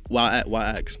 So why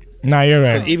ask? Nah, you're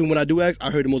right. Even when I do ask,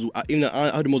 I heard the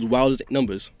most wildest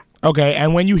numbers. Okay,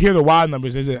 and when you hear the wild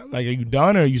numbers, is it like, are you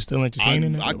done or are you still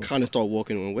entertaining it? I kind of start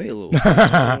walking away a little.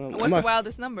 What's the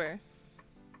wildest number?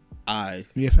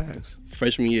 facts.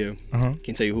 Freshman year,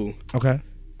 can't tell you who. Okay.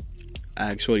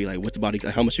 I asked Shorty, like, what's the body,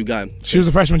 like, how much you got? She was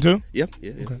a freshman too? Yep.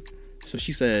 Yeah. Okay. So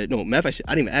she said, no, matter of fact,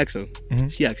 I didn't even ask her.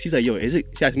 She said, yo, is it?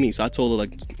 She asked me, so I told her,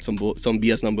 like, some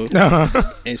BS number.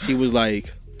 And she was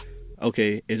like,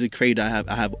 okay, is it crazy that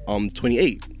I have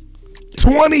 28?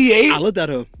 28? I looked at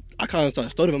her. I kind of started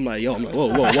stuttering. I'm like,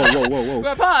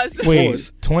 whoa. Pause. Wait,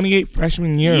 Pause. 28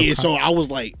 freshman year. Yeah, so I was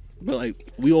like, but like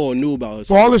we all knew about it.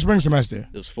 For all the spring semester.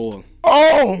 It was 4.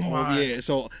 Oh my. Yeah,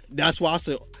 so that's why I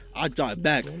said I dropped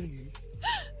back.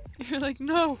 You're like,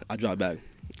 no. I dropped back.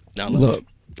 Now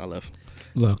I left.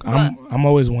 Look, I'm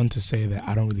always one to say that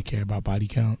I don't really care about body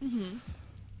count,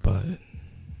 but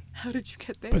how did you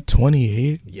get there? But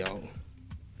 28, yo,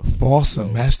 fall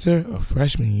semester of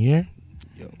freshman year,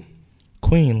 yo,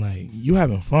 Queen, like you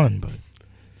having fun, but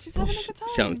she's having a good time.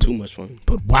 She's having too much fun.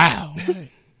 But wow,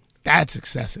 like, that's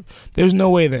excessive. There's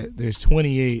no way that there's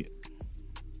 28.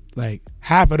 Like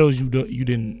half of those you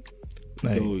didn't.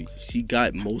 Like, yo, she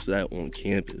got most of that on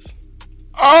campus.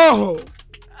 Oh.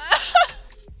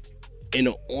 And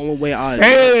the only way I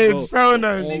know, so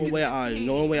nice. The only way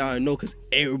I know, because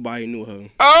everybody knew her.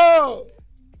 Oh,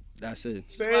 that's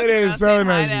it. Say it is so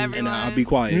nice. And I'll be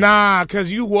quiet. Nah, cause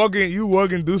you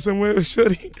walking do somewhere with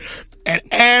Shorty, and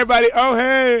everybody, oh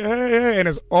hey, and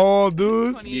it's all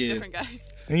dudes. 28 different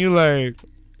guys. And you like,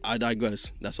 I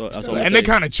digress. That's all. That's all. And they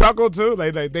kind of chuckle too.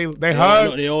 Like they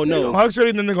hug. They all know. They hug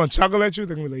Shorty, then they're gonna chuckle at you.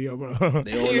 They're gonna be like, yo, bro.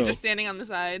 They all You're know. just standing on the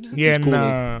side. Yeah, cool.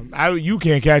 nah. You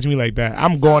can't catch me like that.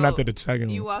 I'm going after the second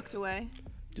one. You walked away.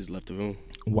 Just left the room.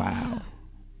 Wow.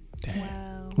 Damn.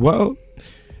 Wow. Well,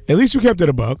 at least you kept it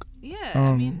a buck. Yeah.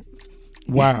 I mean.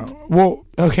 Wow. Well,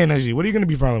 okay, Najee, what are you gonna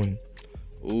be following?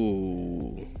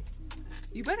 Ooh.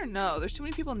 You better know. There's too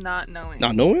many people not knowing.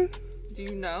 Not knowing? Do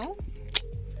you know?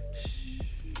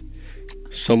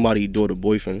 Somebody daughter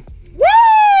boyfriend. Woo!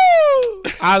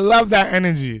 I love that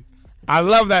energy.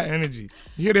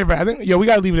 You hear that? I think we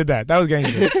gotta leave it at that. That was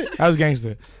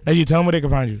gangster. As you tell them where they can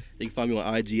find you. They can find me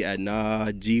on IG at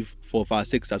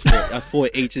G456. That's 4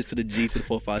 H's to the G to the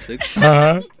 456.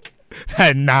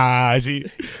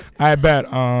 Najee. I bet.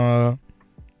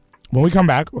 When we come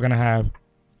back, we're gonna have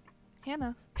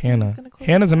Hannah.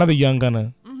 Hannah's another young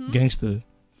gunner, gangster.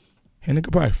 Hannah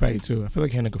could probably fight too. I feel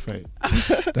like Hannah could fight.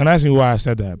 Don't ask me why I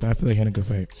said that, but I feel like Hannah could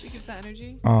fight. She gives that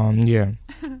energy. Yeah.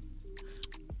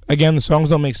 Again, the songs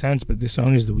don't make sense, but this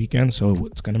song is The Weeknd, so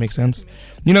it's gonna make sense.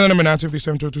 You know the number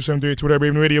 957-227-38. Twitter,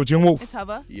 Brave Radio. It's Young Wolf. It's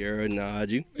Hubba. You're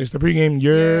Najee. It's the pregame.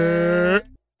 You're.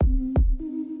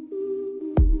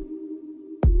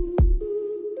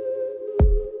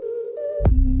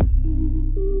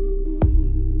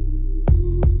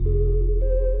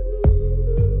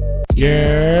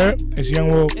 Yeah, it's Young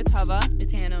Wolf. It's Hubba.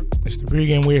 It's Hannah. It's the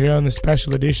pregame. We're here on the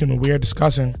special edition where we are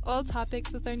discussing All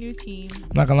topics with our new team. I'm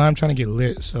not gonna lie, I'm trying to get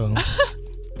lit. So,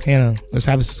 Hannah, let's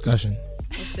have this discussion.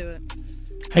 Let's do it.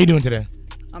 How you doing today?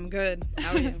 I'm good.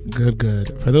 How are you?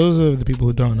 Good. For those of the people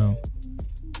who don't know,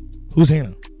 who's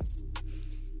Hannah?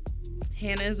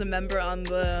 Hannah is a member on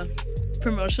the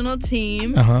promotional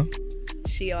team.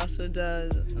 She also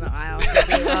does. No, I also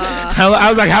do. I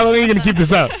was like, how long are you gonna keep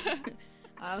this up?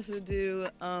 I also do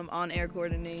on-air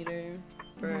coordinator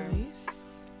for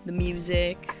the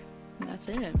music. And that's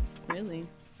it, really.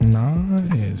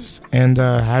 Nice. And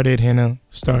how did Hannah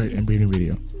start in Breeding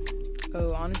Radio?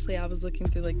 Oh, honestly, I was looking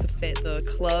through the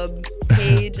club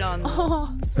page on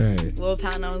Lil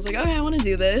Pat, and I was like, okay, I want to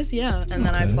do this, yeah. And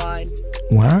then I applied.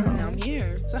 Wow. And now I'm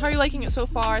here. So how are you liking it so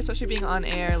far, especially being on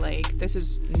air? Like, this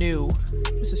is new.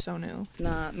 This is so new.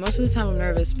 Nah, most of the time I'm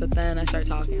nervous, but then I start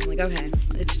talking. I'm like, okay,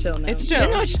 it's chill now. It's chill.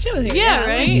 Yeah, no, it's chill here. Yeah,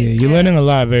 right? Yeah, you're learning a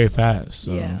lot very fast.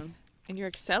 So. Yeah. And you're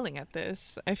excelling at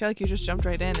this. I feel like you just jumped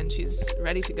right in and she's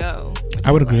ready to go.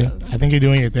 I would agree. I think you're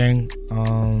doing your thing.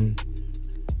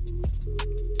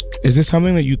 Is this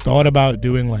something that you thought about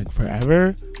doing like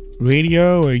forever,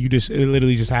 radio, or it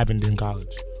literally just happened in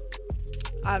college?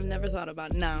 I've never thought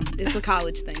about it. No, it's a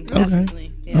college thing. Okay.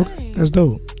 Definitely. Yeah. Okay, that's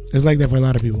dope. It's like that for a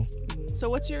lot of people. So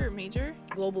what's your major?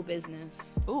 Global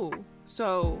business. Ooh.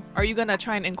 So are you going to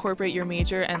try and incorporate your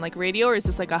major and like radio, or is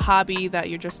this like a hobby that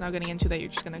you're just now getting into that you're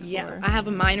just going to explore? Yeah, I have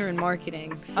a minor in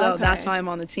marketing, so that's why I'm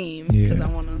on the team. Yeah. Because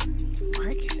I want to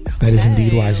market. That is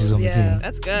indeed why she's on the team.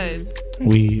 That's good.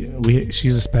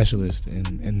 She's a specialist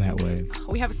in that way.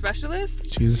 We have a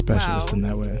specialist? She's a specialist in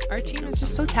that way. Our team is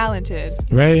just so talented.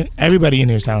 Right? Everybody in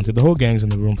here is talented. The whole gang's in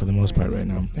the room for the most part right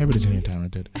now. Everybody's in here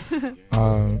talented.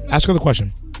 Ask her the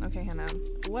question. Okay, Hannah.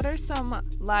 What are some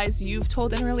lies you've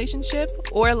told in a relationship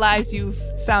or lies you've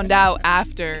found out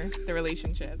after the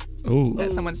relationship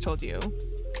that someone's told you?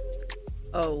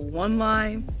 Oh, one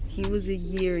lie. He was a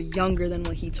year younger than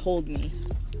what he told me.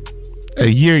 A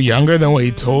year younger than what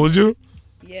he told you?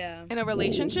 Yeah. In a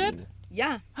relationship?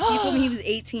 Yeah. He told me he was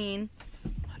 18.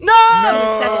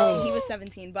 No! He was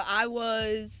 17, but I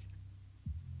was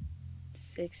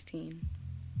 16.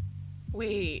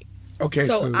 Wait. Okay,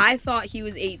 so I thought he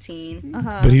was 18.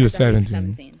 But he was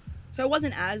 17. So So it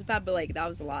wasn't as bad, but like that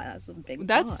was a lot. That's a big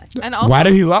That's lie. and also Why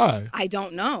did he lie? I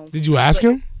don't know. Did you ask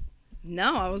him?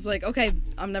 No, I was like, okay,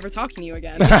 I'm never talking to you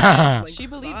again. Like, she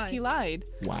believed bye. he lied.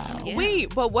 Wow. Yeah.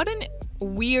 Wait, but what an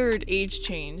weird age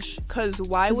change. Because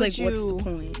why 'Cause, would like, you? what's the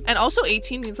point? And also,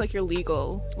 18 means like you're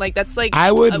legal. Like that's like.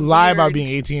 I would a lie about weird- being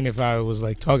 18 if I was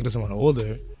like talking to someone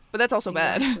older. But that's also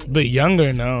bad. Exactly. But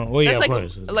younger, no. Well, yeah, That's of like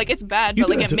course. like it's bad, You but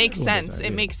like can it do- makes what is sense. that?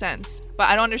 It Yeah. makes sense. But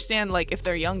I don't understand like if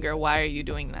they're younger, why are you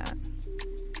doing that?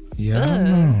 Yeah, I don't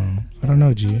know. I don't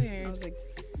know, G. I was like,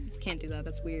 can't do that.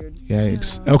 That's weird.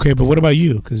 Yikes. Okay, but what about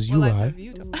you? Because you What life lie. have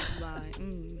you Ooh, done? lie.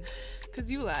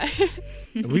 Because you lie.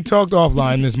 We talked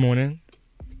offline this morning.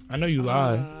 I know you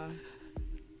lie.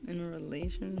 In a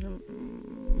relationship.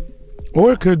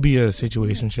 Or it could be a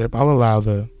situationship. I'll allow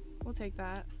the. We'll take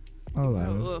that. I'll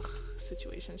allow it. Ugh,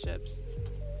 situationships.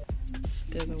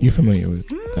 You familiar with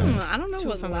that? I don't know Too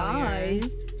what familiar.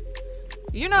 lies.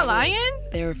 You're not lying?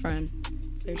 They're a friend.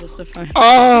 They're just a friend.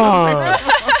 Oh!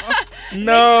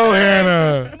 No,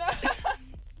 Hannah.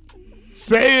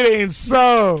 Say it ain't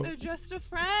so. They're just a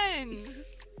friend.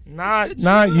 Not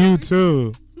you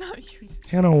too. Not you.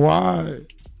 Hannah, why?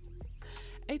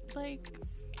 It's like.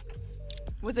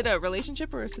 Was it a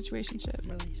relationship or a situationship?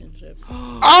 Relationship.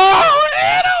 Oh,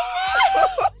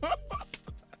 Hannah!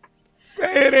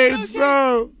 Say it ain't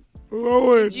so.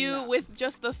 Lord. Did you, with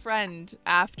just the friend,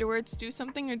 afterwards do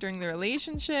something or during the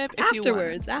relationship? If you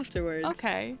Afterwards. wanted?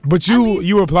 Okay. But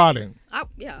you were plotting.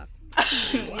 Yeah.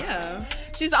 Yeah.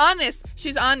 She's honest.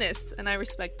 She's honest, and I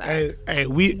respect that.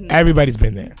 Hey, everybody's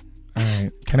been there. All right.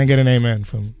 Can I get an amen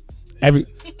from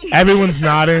everyone's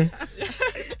nodding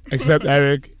except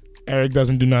Eric. Eric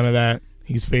doesn't do none of that.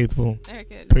 He's faithful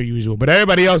per usual. But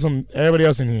everybody else in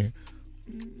here,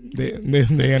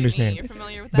 they understand. You're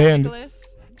familiar with that, Nicholas?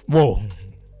 Whoa.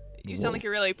 You sound like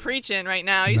you're really preaching right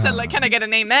now. You said, like, can I get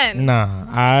an amen? Nah,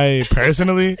 I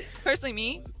personally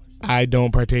me, I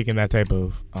don't partake in that type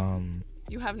of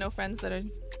you have no friends that are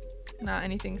not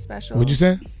anything special. What'd you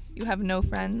say? You have no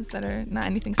friends that are not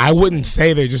anything special. I wouldn't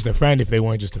say they're just a friend if they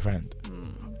weren't just a friend.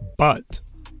 But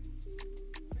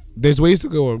there's ways to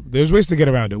go. There's ways to get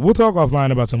around it. We'll talk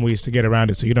offline about some ways to get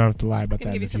around it, so you don't have to lie about that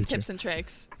in the give you some future. tips and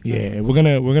tricks. Yeah, we're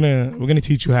gonna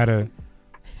teach you how to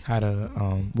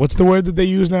what's the word that they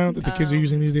use now that the kids are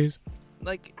using these days?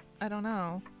 Like, I don't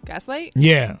know, gaslight.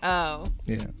 Yeah. Oh.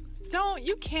 Yeah.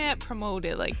 You can't promote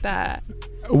it like that.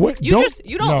 What? You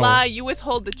don't lie. You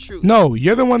withhold the truth. No,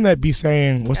 you're the one that be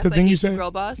saying. What's the thing you say? Girl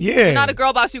boss. Yeah. You're not a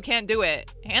girl boss. You can't do it.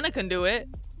 Hannah can do it.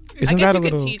 Isn't I guess that a you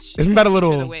could little? teach. Isn't that a teach her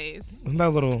little? the ways. Isn't that a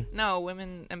little? No,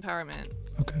 women empowerment.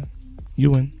 Okay,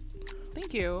 you win.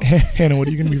 Thank you. Hannah, what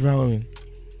are you gonna be following?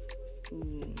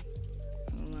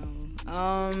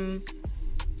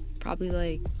 Probably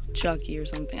like Chucky or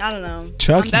something. I don't know.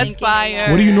 Chucky? That's fire.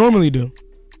 What do you normally do?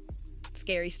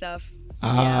 Scary stuff.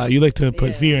 You like to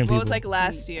put fear in people. What was like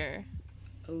last year?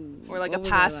 Or like a what was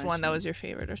past I one that last was your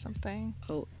favorite or something?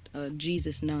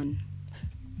 Jesus nun.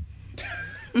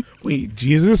 Wait,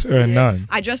 Jesus or a nun?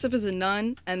 I dressed up as a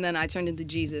nun and then I turned into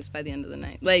Jesus by the end of the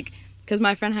night. Like, because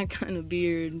my friend had kind of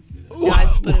beard. I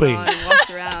put it on and walked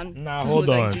around. Nah, so hold it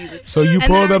on. looked like Jesus. So you And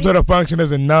pulled then up to the function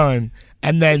as a nun,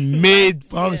 and then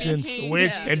mid-function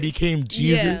switched and became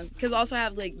Jesus. Yeah, because also I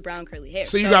have like brown curly hair.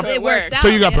 So you got it worked So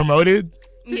you got out, promoted.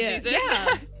 Yeah. Jesus.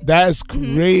 Yeah. That's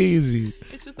crazy.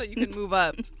 It's just that you can move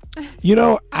up. You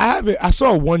know, I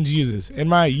saw one Jesus in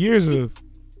my years of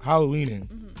Halloweening,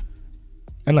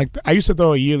 and like I used to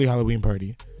throw a yearly Halloween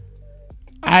party.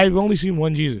 I've only seen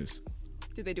one Jesus.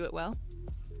 Did they do it well?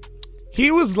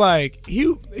 He was like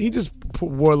he just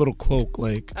wore a little cloak,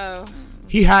 like Oh.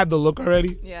 he had the look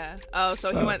already. Yeah. Oh,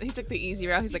 so he took the easy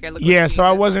route. He's like, I look. Yeah, like so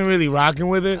I Jesus. wasn't really rocking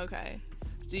with it. Okay.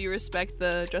 Do you respect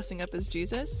the dressing up as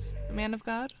Jesus, the man of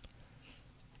God?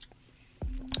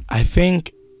 I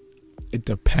think it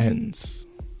depends.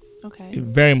 Okay. It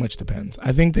very much depends.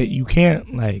 I think that you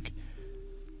can't like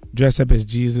dress up as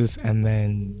Jesus and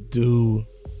then do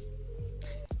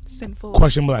Sinful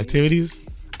questionable activities.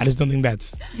 I just don't think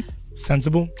that's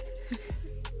sensible.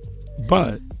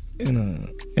 But in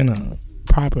a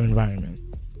proper environment,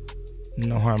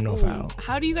 no harm, no foul.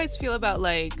 How do you guys feel about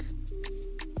like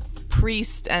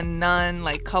priest and nun,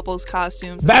 like couples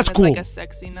costumes? That's and then cool. Like a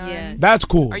sexy nun. Yeah. That's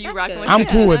cool. Are you rocking with I'm that?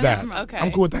 cool with that. Okay.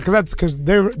 I'm cool with that because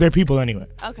they're people anyway.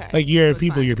 Okay. Like you're So it's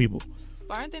people, fine. you're people.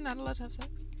 But aren't they not allowed to have sex?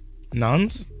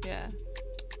 Nuns? Yeah.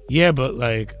 Yeah, but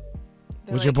like,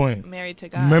 They're, what's your point? Married to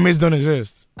God. Mermaids don't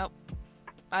exist. Oh,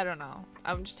 I don't know.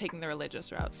 I'm just taking the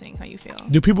religious route, seeing how you feel.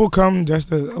 Do people come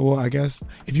just as, well, I guess,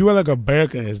 if you wear like a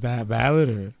burqa, is that valid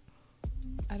or?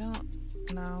 I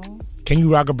don't know. Can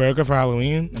you rock a burqa for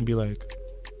Halloween and be like?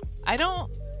 I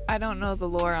don't I don't know the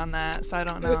lore on that, so I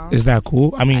don't know. Is that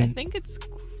cool? I mean, I think it's.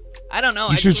 I don't know.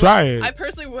 You should try it. I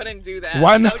personally wouldn't do that.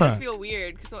 Why not? That would just feel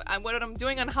weird. Because what I'm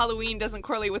doing on Halloween doesn't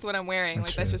correlate with what I'm wearing.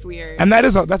 That's just weird. And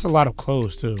that's a lot of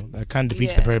clothes too. That kind of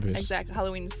defeats the purpose. Exactly.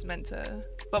 Halloween's meant to.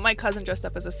 But my cousin dressed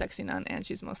up as a sexy nun, and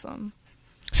she's Muslim.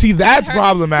 See, that's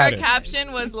problematic. Her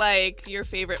caption was like, "Your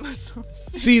favorite Muslim."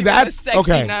 See, that's sexy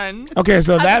okay. Nun. Okay,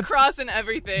 so that's a cross and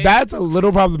everything. That's a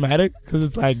little problematic because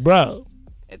it's like, bro.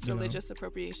 It's religious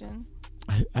appropriation.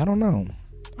 I don't know.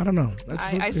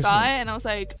 I saw it and I was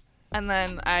like. And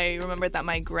then I remembered that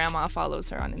my grandma follows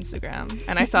her on Instagram.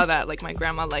 And I saw that, like, my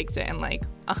grandma liked it and, like,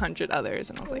 100 others.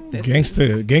 And I was like, this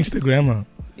Gangsta grandma.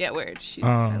 Yeah, weird.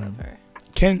 I love her.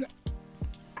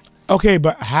 Okay,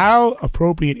 but how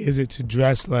appropriate is it to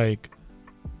dress like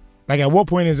at what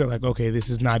point is it like, okay, this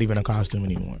is not even a costume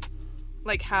anymore?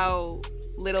 Like, how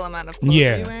little amount of clothes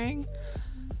are you wearing?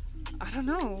 I don't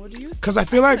know. What do you think? Because I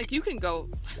feel like you can go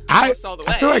all the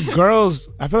way. I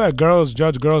feel like girls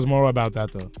judge girls more about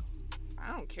that, though.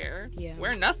 I don't care. Yeah.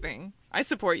 Wear nothing. I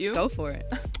support you. Go for it.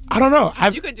 I don't know.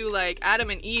 You could do like Adam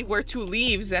and Eve wear 2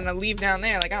 leaves and a leaf down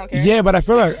there. Like, I don't care. Yeah, but I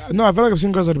feel like I've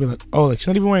seen girls that be like, oh, like she's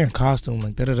not even wearing a costume.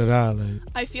 Like da da da da. Like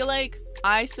I feel like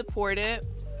I support it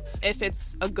if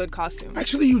it's a good costume.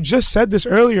 Actually, you just said this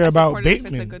earlier about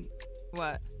Bateman.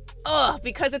 What? Ugh,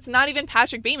 because it's not even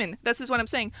Patrick Bateman. This is what I'm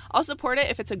saying. I'll support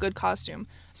it if it's a good costume.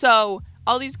 So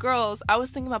all these girls, I was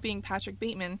thinking about being Patrick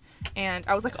Bateman, and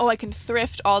I was like, oh, I can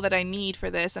thrift all that I need for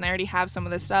this, and I already have some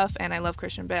of this stuff, and I love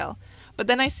Christian Bale. But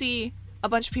then I see a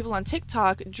bunch of people on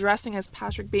TikTok dressing as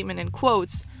Patrick Bateman in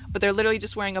quotes, but they're literally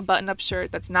just wearing a button-up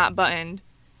shirt that's not buttoned,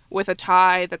 with a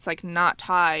tie that's like not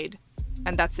tied,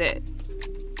 and that's it.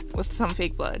 With some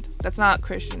fake blood. That's not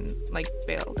Christian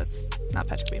Bale. That's not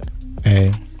Patrick Bateman.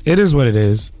 Hey, it is what it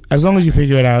is. As long as you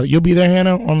figure it out. You'll be there,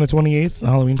 Hannah, on the 28th, the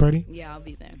Halloween party? Yeah, I'll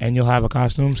be there. And you'll have a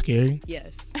costume, scary?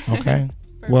 Yes. Okay.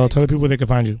 Well, tell the people where they can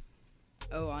find you.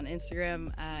 Oh, on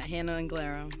Instagram at Hannah and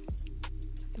Glaro.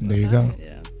 There you go.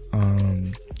 Yeah.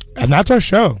 And that's our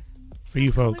show for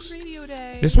you folks. Radio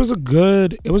Day. It was a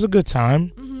good time.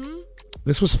 Mm-hmm.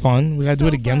 This was fun. We gotta do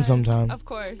it again sometime. Of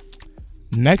course.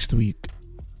 Next week,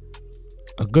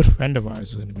 a good friend of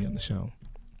ours is going to be on the show.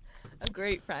 A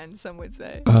great friend, some would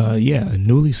say. Yeah, a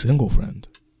newly single friend.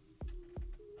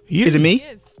 Is it me?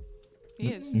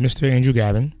 He is. Mr. Andrew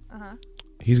Gavin. Uh-huh.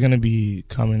 He's going to be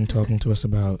coming and talking to us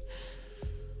about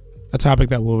a topic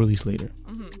that we'll release later.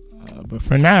 Mm-hmm. But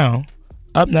for now,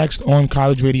 up next on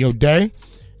College Radio Day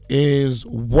is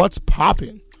What's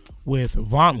Poppin' with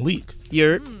Von Leak.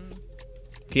 Can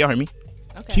y'all hear me?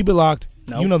 Okay. Keep it locked.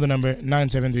 No. You know the number,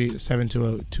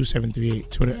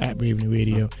 973-720-2738, Twitter at Bravely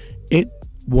Radio. It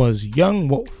was Young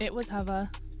Wolf. It was Hava.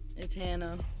 It's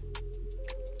Hannah.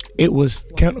 It was,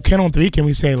 count on 3, can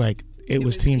we say it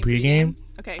was Team Pregame?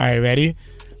 Okay. All right, ready?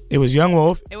 It was Young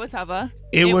Wolf. It was Hava.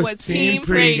 It was Team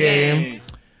Pregame.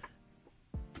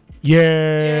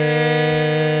 Yeah.